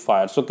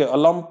क्वालिफायर्स। Okay,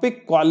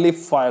 Olympic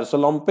क्वालिफायर्स,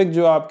 Olympic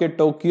जो आपके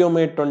टोक्यो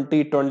में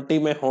 2020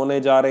 में होने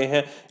जा रहे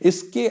हैं,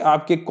 इसके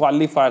आपके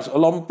क्वालिफायर्स,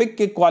 ओलंपिक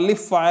के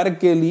क्वालिफायर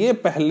के लिए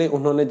पहले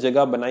उन्होंने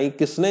जगह बनाई।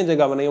 किसने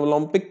जगह बनाई?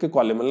 ओलंपिक के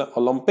मतलब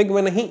ओलंपिक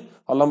में नहीं,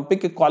 ओलंपिक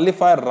के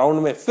क्वालिफायर राउंड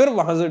में, फिर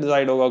वहां से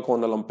डिसाइड होगा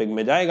कौन ओलंपिक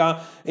में जाएगा।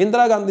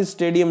 इंदिरा गांधी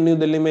स्टेडियम न्यू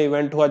दिल्ली में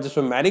इवेंट हुआ,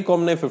 जिसमें मैरी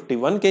कॉम ने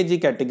 51 kg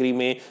कैटेगरी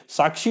में,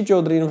 साक्षी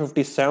चौधरी ने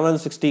 57,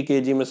 60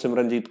 kg में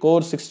सिमरनजीत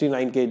कौर,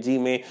 69 kg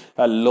में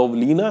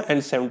लोवलीना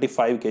एंड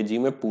 75 kg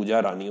में पूजा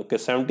रानी। ओके,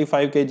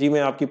 75 kg में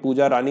आपकी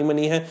पूजा रानी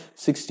बनी है,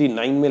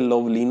 69 में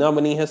लोवलीना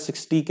बनी है,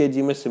 60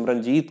 kg में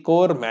सिमरनजीत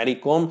कौर, मैरी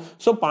कॉम।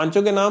 सो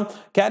पांचों के नाम,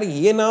 खैर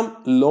ये नाम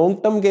लॉन्ग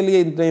टर्म के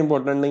लिए इतने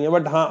इंपॉर्टेंट नहीं है,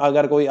 बट हाँ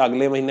अगर कोई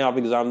अगले महीने आप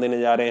एग्जाम देने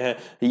जा रहे हैं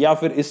या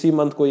फिर इसी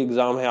मंथ कोई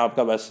एग्जाम है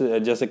आपका, वैसे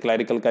जैसे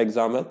क्लैरिकल का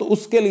एग्जाम है, तो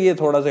उसके लिए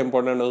थोड़ा सा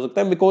इंपॉर्टेंट हो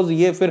सकता है। बिकॉज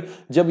ये फिर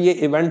जब ये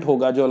इवेंट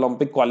होगा, जो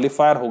ओलंपिक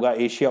क्वालिफायर होगा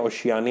एशिया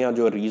ओशियानिया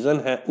जो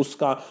रीजन है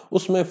उसका,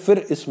 उसमें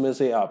फिर इसमें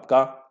से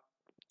आपका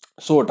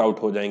सॉर्ट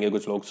आउट हो जाएंगे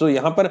कुछ लोग। सो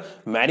यहां पर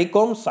Mary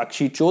com,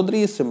 Sakshi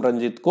Chaudhary,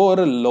 Simranjeet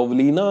Kaur,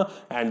 Lovlina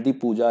and the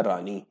पूजा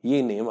रानी,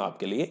 ये नेम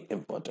आपके लिए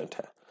इंपॉर्टेंट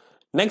है।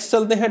 नेक्स्ट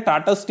चलते हैं।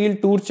 Tata steel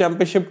tour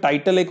championship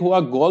title एक हुआ,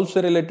 गोल्फ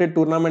से रिलेटेड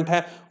टूर्नामेंट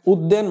है।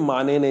 उदयन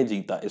माने ने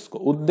जीता इसको,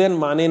 उदयन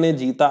माने ने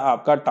जीता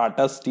आपका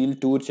टाटा स्टील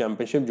टूर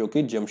चैंपियनशिप, जो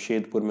कि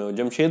जमशेदपुर में हो।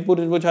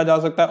 जमशेदपुर पूछा जा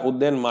सकता है,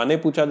 उदयन माने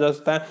पूछा जा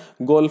सकता है।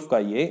 गोल्फ का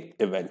ये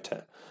इवेंट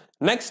है।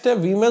 नेक्स्ट है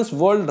women's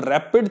world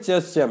rapid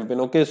chess champion.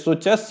 Okay, सो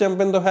चेस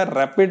चैंपियन तो है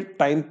रैपिड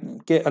टाइम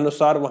के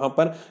अनुसार वहां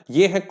पर,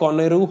 ये है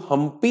कोनेरू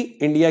हम्पी,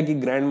 इंडिया की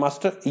ग्रैंड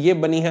मास्टर। ये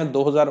बनी है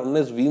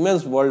 2019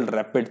 वीमेंस वर्ल्ड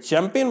रैपिड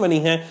चैंपियन बनी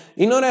है।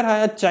 इन्होंने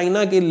हराया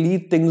चाइना के ली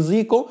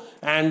तिंगजी को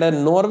एंड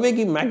नॉर्वे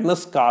की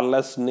मैग्नस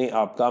कार्लसन ने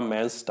आपका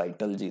मेंस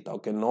टाइटल जीता।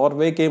 ओके,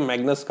 नॉर्वे के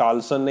मैग्नस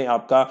कार्लसन ने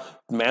आपका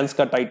मेंस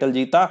का टाइटल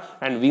जीता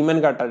एंड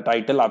वीमेन का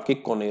टाइटल आपके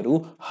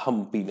कोनेरू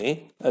हम्पी ने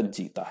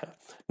जीता है।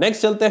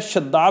 नेक्स्ट चलते हैं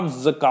शदाब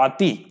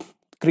जकाती,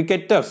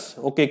 क्रिकेटर्स।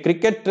 ओके,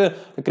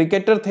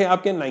 क्रिकेटर थे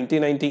आपके,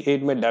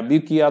 1998 में डेब्यू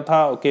किया था।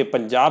 ओके,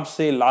 पंजाब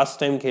से लास्ट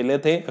टाइम खेले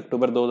थे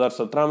अक्टूबर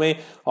 2017 में,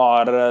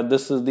 और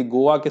दिस इज द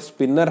गोवा के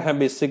स्पिनर है।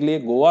 बेसिकली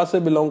गोवा से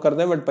बिलोंग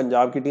करते हैं, बट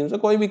पंजाब की टीम से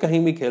कोई भी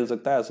कहीं भी खेल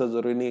सकता है, ऐसा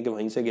जरूरी नहीं है कि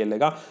वहीं से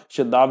खेलेगा।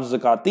 शदाब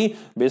जकाती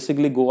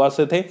बेसिकली गोवा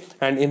से थे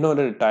एंड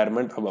इन्होंने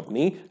रिटायरमेंट अब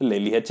अपनी ले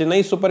ली है।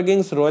 Chennai super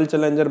Kings, royal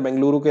challenger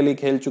Bengaluru के लिए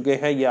खेल चुके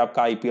हैं, ये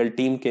आपका IPL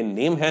टीम के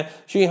नेम है।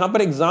 तो यहां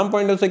पर एग्जाम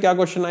पॉइंट से क्या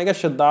क्वेश्चन आएगा,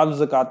 शदाब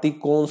जकाती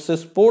कौन से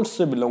स्पोर्ट्स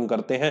से बिलोंग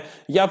करते हैं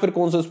या फिर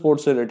कौन से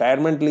स्पोर्ट्स से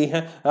रिटायरमेंट ली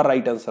है?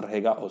 राइट आंसर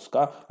रहेगा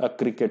उसका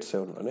क्रिकेट से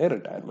उन्होंने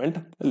रिटायरमेंट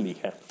ली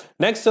है।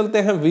 नेक्स्ट चलते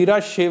हैं,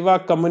 वीराशैव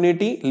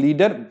कम्युनिटी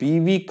लीडर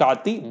बीवी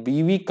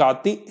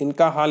काती,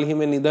 इनका हाल ही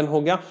में निधन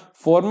हो गया।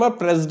 फॉर्मर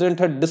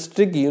प्रेसिडेंट है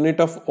district unit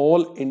of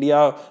all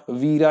India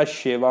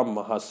वीराशैव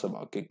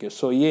महासभा के।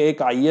 सो ये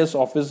एक आईएएस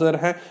ऑफिसर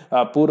है,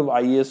 पूर्व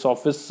आईएएस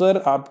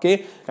ऑफिसर आपके,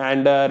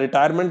 एंड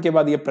रिटायरमेंट के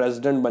बाद ये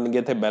प्रेसिडेंट बन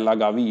गए थे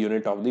बेलागावी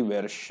यूनिट ऑफ द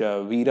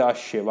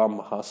वीराशैव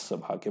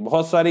महासभा के।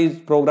 बहुत सारी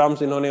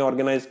प्रोग्राम्स इन्होंने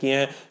ऑर्गेनाइज किए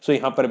हैं। सो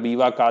यहाँ पर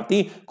बीवा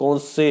काती कौन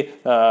से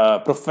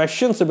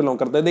प्रोफेशन से बिलोंग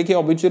करते हैं? देखिए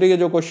ऑब्ituary के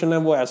जो क्वेश्चन है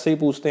वो ऐसे ही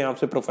पूछते हैं,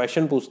 आपसे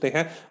प्रोफेशन पूछते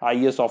हैं।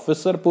 आईएएस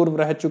ऑफिसर पूर्व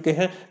रह चुके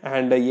हैं,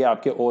 एंड ये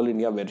आपके ऑल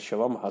इंडिया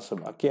वीरशैव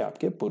महासभा के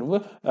आपके पूर्व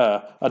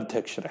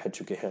अध्यक्ष रह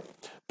चुके हैं।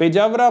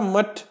 पेजावरा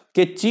मठ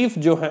के चीफ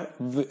जो है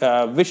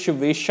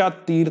विश्वेशा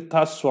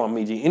तीर्था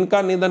स्वामी जी,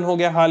 इनका निधन हो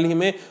गया हाल ही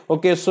में।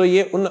 ओके, सो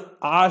ये उन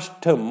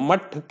 8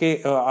 मठ के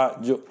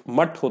जो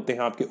मठ होते हैं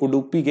आपके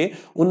उडुपी के,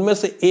 उनमें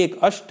से एक,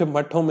 8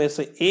 मठों में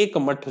से एक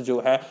मठ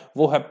जो है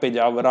वो है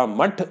पेजावरा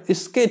मठ।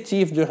 इसके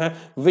चीफ जो है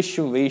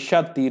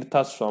विश्वेशा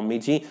तीर्था स्वामी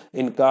जी,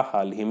 इनका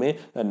हाल ही में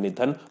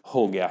निधन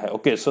हो गया है।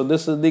 Okay, so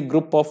this is the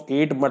group of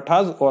 8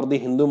 मठास और द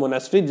हिंदू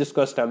मोनेस्ट्री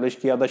जिसको एस्टैब्लिश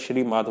किया था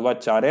श्री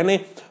माधवाचार्य ने,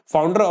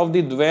 फाउंडर ऑफ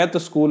द द्वैत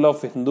school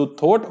of Hindu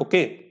thought.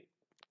 Okay,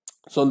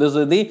 so this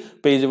is the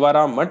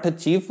पेजवारा मठ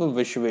चीफ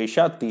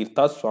विश्वेशा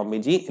तीर्था स्वामी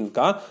जी,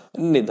 इनका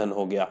निधन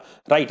हो गया।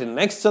 राइट,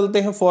 नेक्स्ट चलते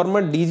हैं,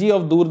 former DG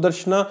of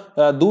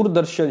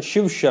Doordarshan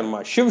Shiv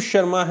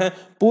Sharma है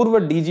पूर्व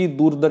डीजी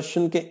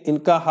दूरदर्शन के,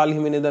 इनका हाल ही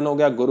में निधन हो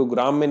गया,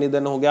 गुरुग्राम में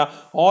निधन हो गया।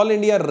 ऑल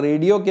इंडिया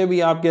रेडियो के भी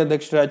आपके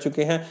अध्यक्ष रह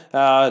चुके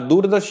हैं।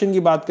 दूरदर्शन की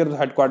बात करें तो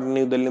हेडक्वार्टर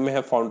न्यू दिल्ली में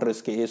है, फाउंडर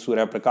इसके ए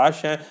सूर्य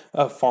प्रकाश हैं,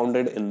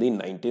 founded in the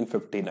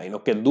 1959।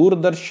 Okay,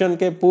 Doordarshan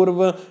के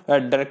पूर्व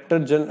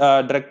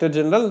डायरेक्टर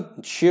जनरल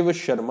शिव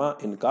शर्मा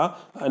इनका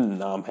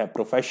नाम है।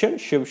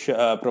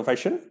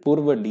 प्रोफेशन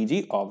पूर्व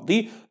DG of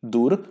the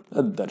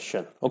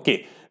Doordarshan. Okay,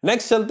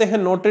 next चलते हैं,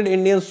 नोटेड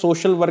इंडियन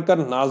सोशल वर्कर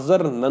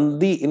नाजर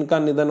नंदी, इनका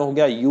निधन हो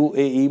गया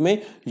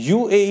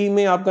यूएई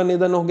में आपका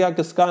निधन हो गया।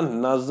 किसका?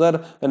 नाजर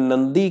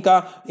नंदी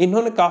का।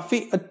 इन्होंने काफी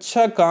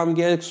अच्छा काम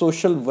किया, एक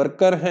सोशल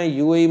वर्कर हैं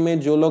यूएई में।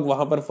 जो लोग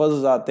वहां पर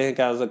फंस जाते हैं,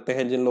 कह सकते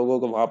हैं, जिन लोगों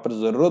को वहां पर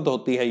जरूरत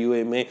होती है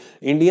यूएई में,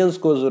 इंडियंस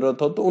को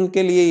जरूरत हो, तो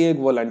उनके लिए ये एक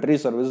वॉलंटरी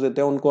सर्विस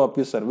देते हैं, उनको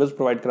आपकी सर्विस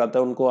प्रोवाइड कराते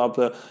हैं, उनको आप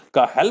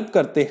का हेल्प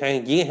करते हैं।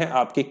 ये है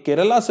आपके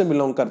केरला से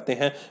बिलोंग करते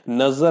हैं,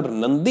 नजर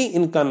नंदी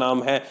इनका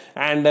नाम है।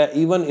 एंड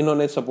इवन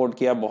इन्होंने सपोर्ट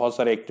किया बहुत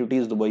सारे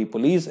activities Dubai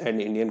police and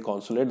Indian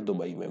consulate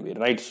Dubai में भी।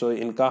 राइट, सो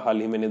इनका हाल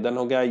ही में निधन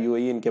हो गया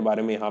यूएई। इनके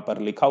बारे में यहाँ पर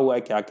लिखा हुआ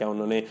है क्या क्या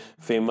उन्होंने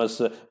फेमस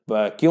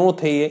क्यों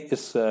थे, ये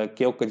इस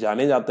क्यों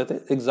जाने जाते थे।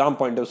 एग्जाम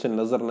पॉइंट ऑफ से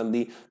नजर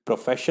नंदी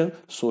प्रोफेशन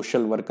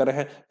सोशल वर्कर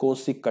है, कौन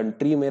सी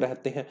कंट्री में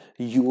रहते हैं?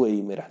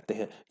 यूएई में रहते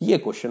हैं। ये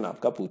क्वेश्चन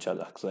आपका पूछा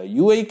जा सकता है।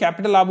 यूएई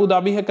कैपिटल आबू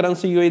धाबी है,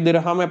 करेंसी यूएई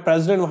दिरहम है,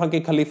 प्रेसिडेंट वहां के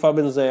खलीफा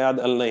बिन ज़याद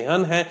अल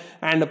नहयान है,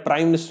 एंड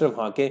प्राइम मिनिस्टर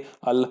वहां के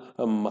अल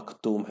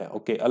मखतूम है।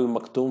 ओके, अल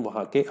मखतूम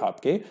वहां के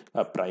आपके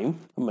प्राइम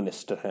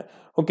मिनिस्टर हैं।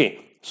 ओके,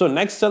 सो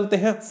नेक्स्ट चलते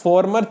हैं,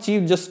 former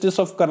chief justice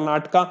of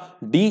Karnataka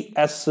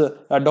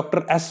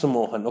doctor S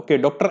Mohan. Okay,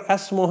 doctor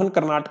S Mohan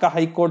Karnataka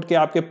high court के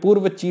आपके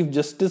पूर्व चीफ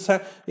जस्टिस हैं,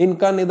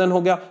 इनका निधन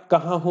हो गया।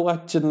 कहां हुआ?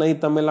 चेन्नई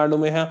तमिलनाडु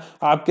में है।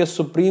 आपके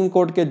सुप्रीम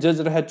कोर्ट के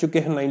जज रह चुके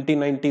हैं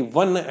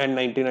 1991 एंड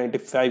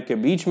 1995 के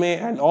बीच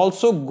में, एंड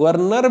ऑल्सो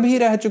गवर्नर भी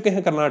रह चुके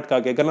हैं कर्नाटका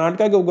के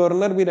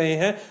गवर्नर भी रहे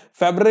हैं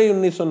फरवरी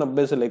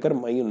 1990 से लेकर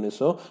मई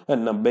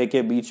 1990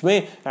 के बीच में,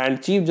 and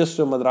chief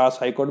justice Madras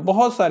high court,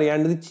 बहुत सारे,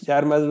 and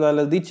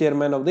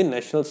chairman of the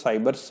National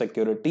Cyber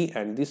Security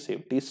and the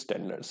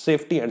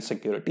Safety and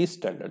Security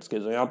Standards के।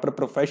 जो यहाँ पर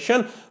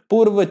प्रोफेशन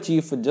पूर्व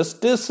चीफ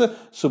जस्टिस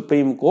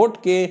सुप्रीम कोर्ट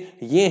के,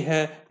 ये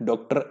हैं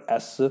doctor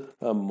S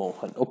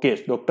Mohan. Okay,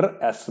 doctor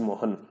S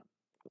Mohan.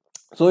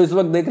 सो इस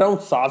वक्त देख रहा हूं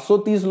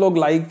 730 लोग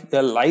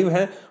लाइव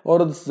हैं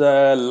और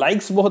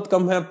लाइक्स बहुत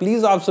कम है।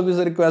 प्लीज आप सभी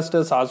से रिक्वेस्ट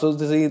है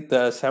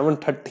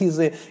 730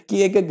 से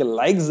कि एक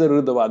लाइक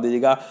जरूर दबा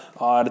दीजिएगा।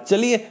 और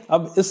चलिए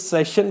अब इस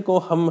सेशन को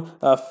हम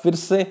फिर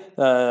से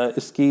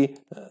इसकी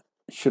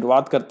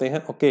शुरुआत करते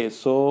हैं। ओके,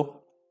 सो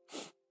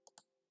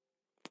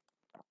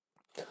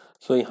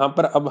यहां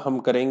पर अब हम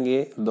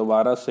करेंगे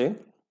दोबारा से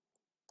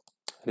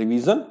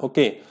रिवीजन।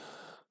 ओके,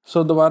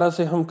 सो दोबारा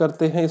से हम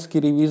करते हैं इसकी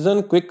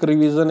रिवीजन, क्विक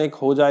रिवीजन एक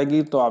हो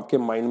जाएगी तो आपके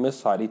माइंड में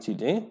सारी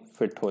चीजें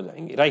फिट हो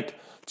जाएंगी। राइट,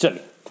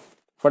 चलिए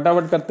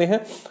फटाफट करते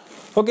हैं।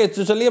 ओके,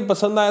 तो चलिए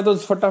पसंद आया तो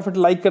फटाफट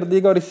लाइक कर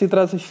दीजिएगा और इसी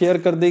तरह से शेयर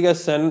कर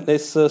दीजिएगा।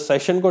 इस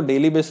सेशन को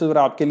डेली बेसिस पर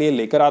आपके लिए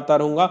लेकर आता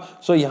रहूंगा।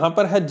 सो यहाँ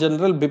पर है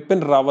general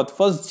Bipin Rawat,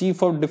 first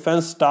chief of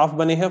defence staff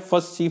बने हैं।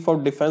 First chief of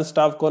defence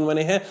staff कौन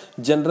बने हैं?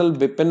 जनरल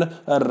बिपिन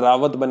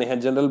रावत बने हैं।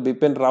 जनरल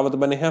बिपिन रावत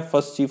बने हैं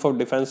first chief of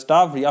defence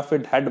staff, या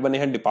फिर हेड बने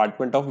हैं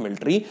डिपार्टमेंट ऑफ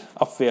मिलिट्री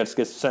अफेयर्स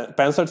के।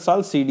 65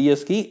 साल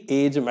सीडीएस की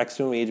एज,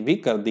 मैक्सिमम एज भी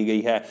कर दी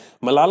गई है।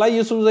 मलाला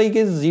यूसुफजई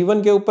के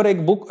जीवन के ऊपर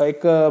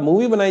एक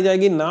मूवी बनाई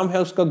जाएगी नाम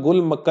है उसका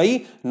गुल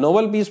मकई।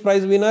 Nobel peace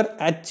prize winner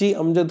H.G..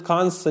 Amjad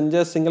Khan,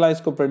 Sanjay Singla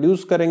इसको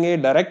प्रोड्यूस करेंगे,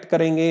 डायरेक्ट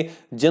करेंगे।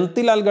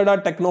 जयंतीलाल गड़ा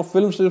टेक्नो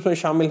फिल्म्स इसमें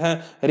शामिल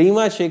हैं।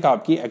 रीमा शेख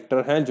आपकी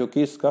एक्टर हैं जो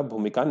कि इसका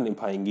भूमिका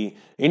निभाएंगी।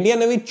 इंडियन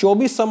नेवी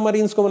 24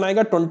 सबमरीन्स को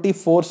बनाएगा,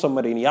 24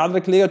 सबमरीन याद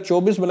रख लीजिएगा,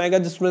 24 बनाएगा,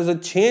 जिसमें से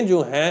 6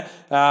 जो हैं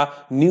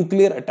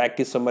न्यूक्लियर अटैक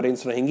की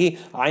सबमरीन्स रहेंगी।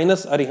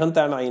 INS Arihant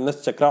and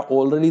INS chakra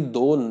already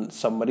 2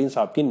 submarines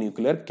आपकी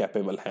न्यूक्लियर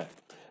कैपेबल हैं।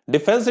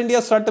 डिफेंस इंडिया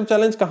स्टार्टअप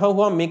चैलेंज कहां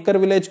हुआ? मेकर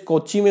विलेज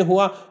कोच्चि में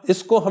हुआ।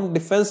 इसको हम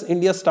defence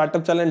India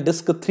startup challenge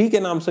disc 3 के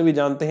नाम से भी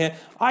जानते हैं।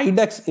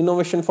 IDEX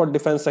innovation for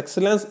defence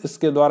excellence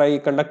इसके द्वारा ये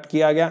कंडक्ट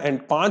किया गया एंड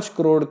 5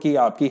 करोड़ की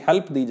आपकी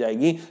हेल्प दी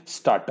जाएगी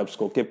स्टार्टअप्स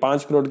को, कि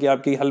 5 करोड़ की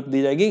आपकी हेल्प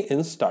दी जाएगी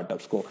इन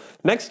स्टार्टअप्स को।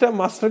 नेक्स्ट है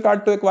master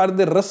card to acquire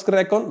the risk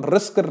रैकॉन।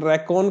 Risk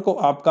रैकॉन को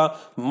आपका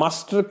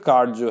मास्टर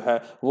कार्ड जो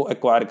है वो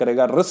एक्वायर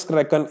करेगा। रिस्क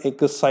रैकॉन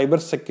एक साइबर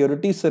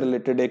सिक्योरिटी से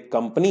रिलेटेड एक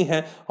कंपनी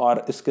है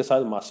और इसके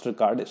साथ मास्टर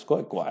कार्ड इसको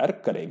एक्वायर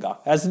करेगा।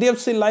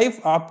 एचडीएफसी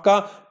लाइफ आपका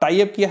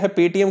टाई अप किया है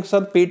पेटीएम के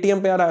साथ।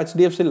 पेटीएम पे यार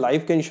एचडीएफसी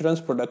लाइफ के इंश्योरेंस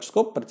प्रोडक्ट्स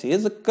को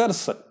परचेज कर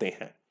सकते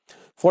हैं।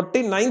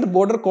 49th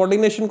border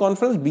coordination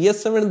conference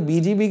BSF and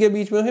BGB के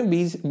बीच में है।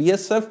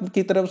 बीएसएफ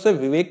की तरफ से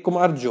विवेक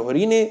कुमार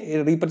जौहरी ने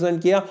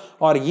रिप्रेजेंट किया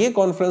और यह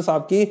कॉन्फ्रेंस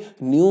आपकी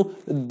न्यू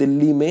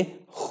दिल्ली में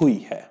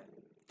हुई है।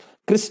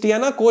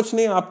 क्रिस्टियाना कोच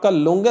ने आपका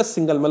लॉन्गेस्ट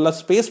सिंगल मतलब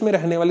स्पेस में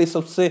रहने वाली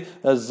सबसे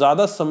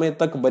ज्यादा समय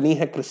तक बनी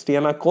है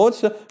क्रिस्टियाना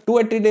कोच।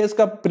 280 डेज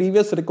का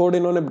प्रीवियस रिकॉर्ड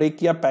इन्होंने ब्रेक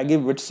किया पैगी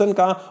विटसन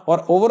का।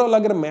 और ओवरऑल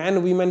अगर मैन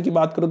वीमेन की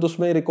बात करूं तो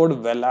उसमें रिकॉर्ड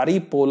वेलारी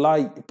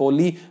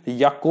पोली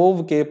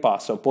याकोव के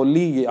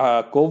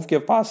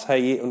पास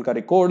है ये उनका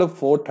रिकॉर्ड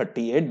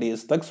 438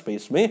 डेज तक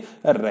स्पेस में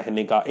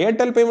रहने का।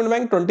 Airtel payment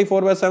bank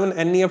 24/7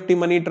 NEFT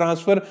money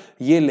transfer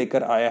ये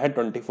लेकर आया है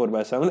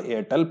 24/7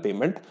 Airtel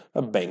payment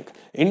bank.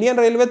 Indian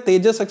railway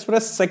तेजस एक्सप्रेस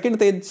सेकंड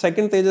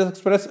तेजस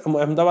एक्सप्रेस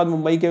अहमदाबाद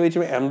मुंबई के बीच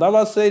में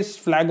अहमदाबाद से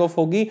फ्लैग ऑफ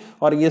होगी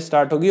और ये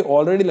स्टार्ट होगी।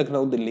 ऑलरेडी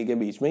लखनऊ दिल्ली के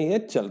बीच में ये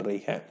चल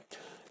रही है।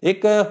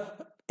 एक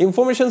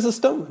इंफॉर्मेशन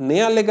सिस्टम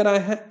नया लेकर आए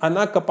हैं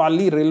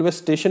अनाकपाली रेलवे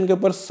स्टेशन के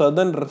ऊपर।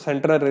 Southern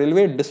central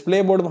railway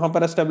display board वहां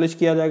पर एस्टेब्लिश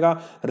किया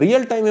जाएगा।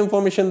 रियल टाइम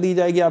इंफॉर्मेशन दी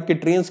जाएगी आपके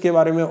ट्रेन के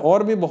बारे में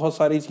और भी बहुत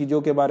सारी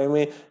चीजों के बारे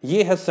में।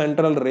 ये है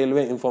सेंट्रल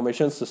रेलवे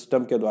इंफॉर्मेशन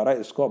सिस्टम के द्वारा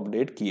इसको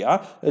अपडेट किया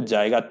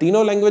जाएगा।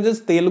 तीनों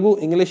लैंग्वेजेस तेलुगु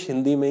इंग्लिश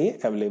हिंदी में ये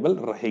अवेलेबल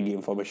रहेगी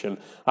इंफॉर्मेशन।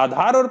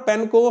 आधार और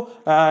पैन को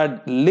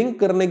लिंक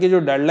करने की जो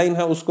डेडलाइन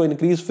है उसको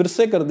इंक्रीज फिर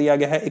से कर दिया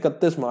गया है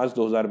 31 मार्च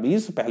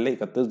 2020, पहले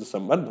 31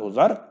 दिसंबर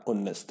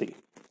 2019 थी।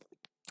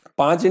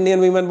 5 इंडियन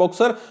वीमेन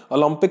बॉक्सर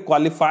ओलंपिक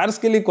क्वालिफायर्स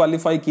के लिए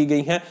क्वालिफाई की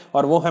गई हैं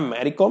और वो है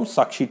Mary com,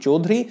 Sakshi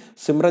Chaudhary,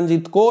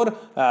 Simranjeet Kaur,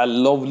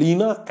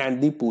 Lovlina and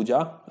the Puja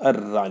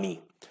Rani.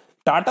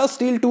 Tata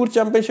steel tour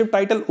championship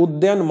title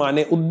Udayan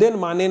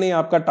माने ने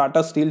आपका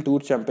Tata steel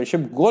tour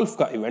championship golf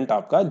का इवेंट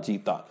आपका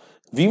जीता।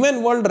 Women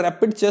world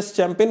rapid chess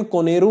champion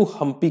Koneru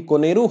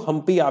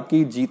Hampi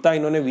आपकी जीता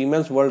इन्होंने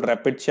women's world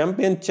rapid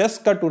champion chess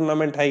का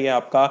टूर्नामेंट है ये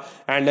आपका।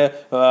 एंड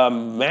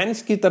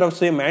मेंस की तरफ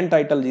से मैन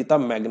टाइटल जीता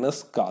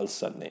मैग्नस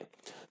कार्लसन ने।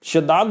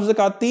 शदाब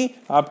ज़काती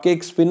आपके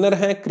एक स्पिनर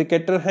हैं,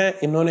 क्रिकेटर हैं,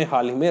 इन्होंने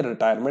हाल ही में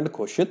रिटायरमेंट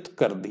घोषित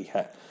कर दी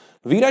है।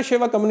 वीरा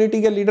सेवा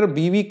कम्युनिटी के लीडर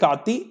बीवी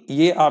काती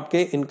ये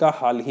आपके इनका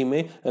हाल ही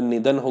में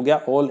निधन हो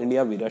गया। ऑल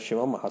इंडिया वीरा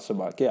सेवा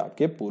महासभा के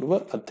आपके पूर्व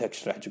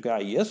अध्यक्ष रह चुके हैं,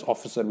 आईएएस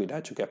ऑफिसर भी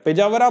रह चुके हैं।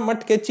 पेजावरा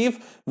मठ के चीफ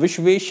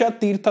विश्वेशा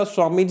तीर्थ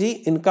स्वामी जी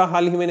इनका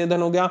हाल ही में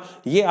निधन हो गया।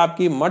 ये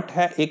आपकी मठ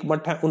है, एक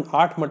मठ है उन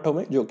 8 मठों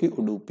में जो कि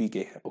उडुपी के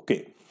हैं।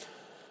 Okay.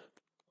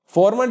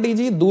 Former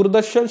DG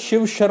Doordarshan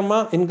Shiv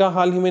Sharma इनका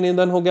हाल ही में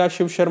निधन हो गया।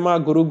 शिव शर्मा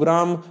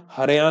गुरुग्राम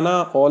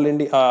हरियाणा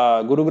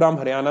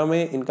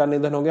में इनका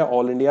निधन हो गया।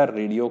 ऑल इंडिया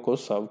रेडियो को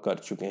सर्व कर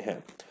चुके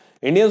हैं।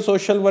 इंडियन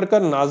सोशल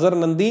वर्कर नाजर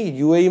नंदी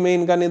यूएई में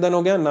इनका निधन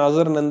हो गया।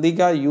 नाजर नंदी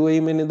का यूएई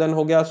में निधन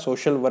हो गया।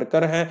 सोशल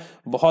वर्कर हैं,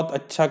 बहुत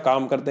अच्छा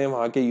काम करते हैं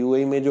वहां के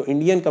यूएई में जो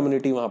इंडियन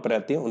कम्युनिटी वहां पर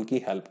रहती है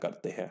उनकी हेल्प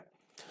करते हैं।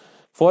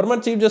 फॉर्मर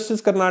चीफ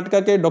जस्टिस कर्नाटका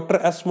के डॉक्टर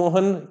एस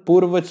मोहन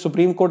पूर्व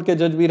सुप्रीम कोर्ट के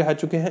जज भी रह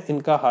चुके हैं,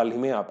 इनका हाल ही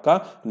में आपका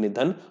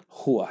निधन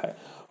हुआ है।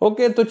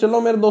 ओके, तो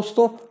चलो मेरे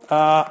दोस्तों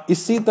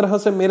इसी तरह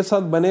से मेरे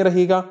साथ बने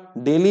रहिएगा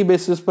डेली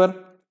बेसिस पर।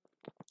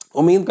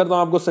 उम्मीद करता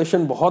हूं आपको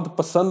सेशन बहुत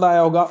पसंद आया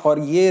होगा और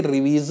ये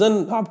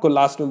रिवीजन आपको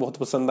लास्ट में बहुत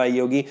पसंद आई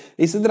होगी।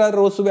 इसी तरह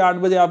रोज सुबह 8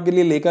 बजे आपके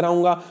लिए लेकर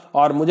आऊंगा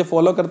और मुझे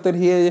फॉलो करते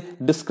रहिए।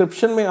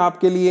 डिस्क्रिप्शन में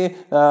आपके लिए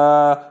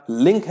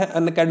लिंक है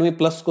अनअकैडमी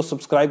प्लस को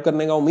सब्सक्राइब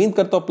करने का। उम्मीद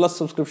करता हूं प्लस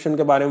सब्सक्रिप्शन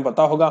के बारे में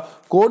पता होगा।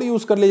 कोड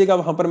यूज कर लीजिएगा,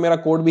 वहां पर मेरा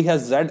कोड भी है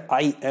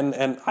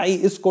ZINNI।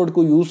 इस कोड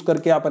को यूज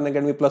करके आप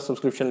अनअकैडमी प्लस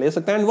सब्सक्रिप्शन ले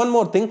सकते हैं। एंड वन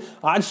मोर थिंग,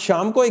 आज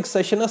शाम को एक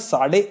सेशन है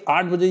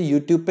 8:30 बजे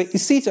यूट्यूब पे,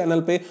 इसी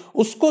चैनल पे,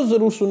 उसको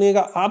जरूर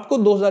सुनिएगा। आपको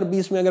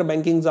 2020 में अगर अगर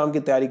बैंकिंग एग्जाम की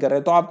तैयारी कर रहे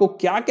हैं तो आपको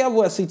क्या क्या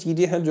वो ऐसी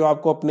चीजें हैं जो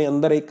आपको अपने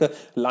अंदर एक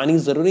लानी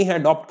जरूरी है,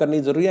 अडॉप्ट करनी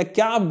जरूरी है,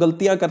 क्या आप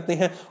गलतियां करते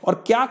हैं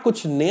और क्या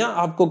कुछ नया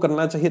आपको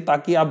करना चाहिए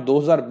ताकि आप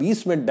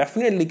 2020 में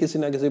डेफिनेटली किसी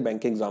ना किसी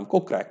बैंकिंग एग्जाम को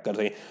क्रैक कर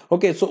रहे हैं।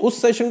 ओके, सो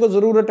उस सेशन को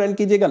जरूर अटेंड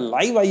कीजिएगा,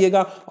 लाइव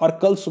आइएगा और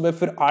कल सुबह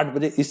फिर 8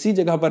 बजे इसी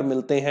जगह पर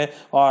मिलते हैं।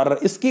 और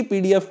इसकी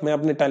पीडीएफ मैं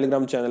अपने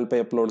टेलीग्राम चैनल पे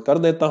अपलोड कर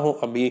देता हूं,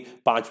 अभी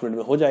 5 मिनट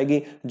में हो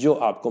जाएगी, जो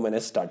आपको मैंने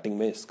स्टार्टिंग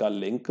में इसका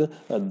लिंक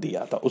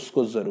दिया था,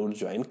 उसको जरूर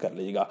ज्वाइन कर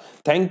लीजिएगा।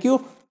 Thank you,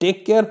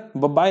 take care,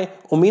 bye bye.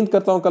 उम्मीद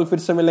करता हूं कल फिर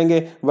से मिलेंगे,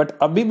 बट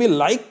अभी भी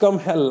लाइक कम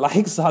है,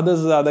 लाइक ज्यादा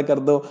से ज्यादा कर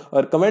दो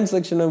और कमेंट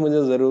सेक्शन में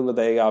मुझे जरूर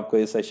बताइएगा आपको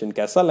ये सेशन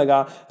कैसा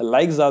लगा।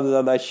 लाइक ज्यादा से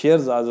ज्यादा, शेयर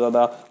ज्यादा से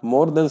ज्यादा,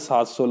 मोर देन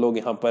 700 लोग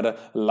यहाँ पर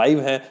लाइव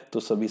हैं, तो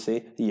सभी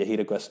से यही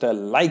रिक्वेस्ट है,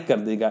 लाइक कर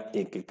देगा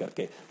एक एक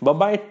करके। Bye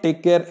bye,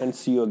 take care and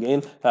C you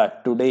again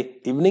today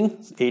evening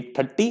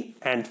 8:30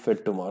 and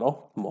फिर टुमारो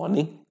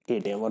मॉर्निंग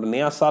 8 AM। और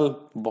नया साल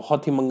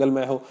बहुत ही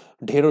मंगलमय हो,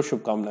 ढेरों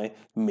शुभकामनाएं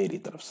मेरी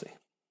तरफ से।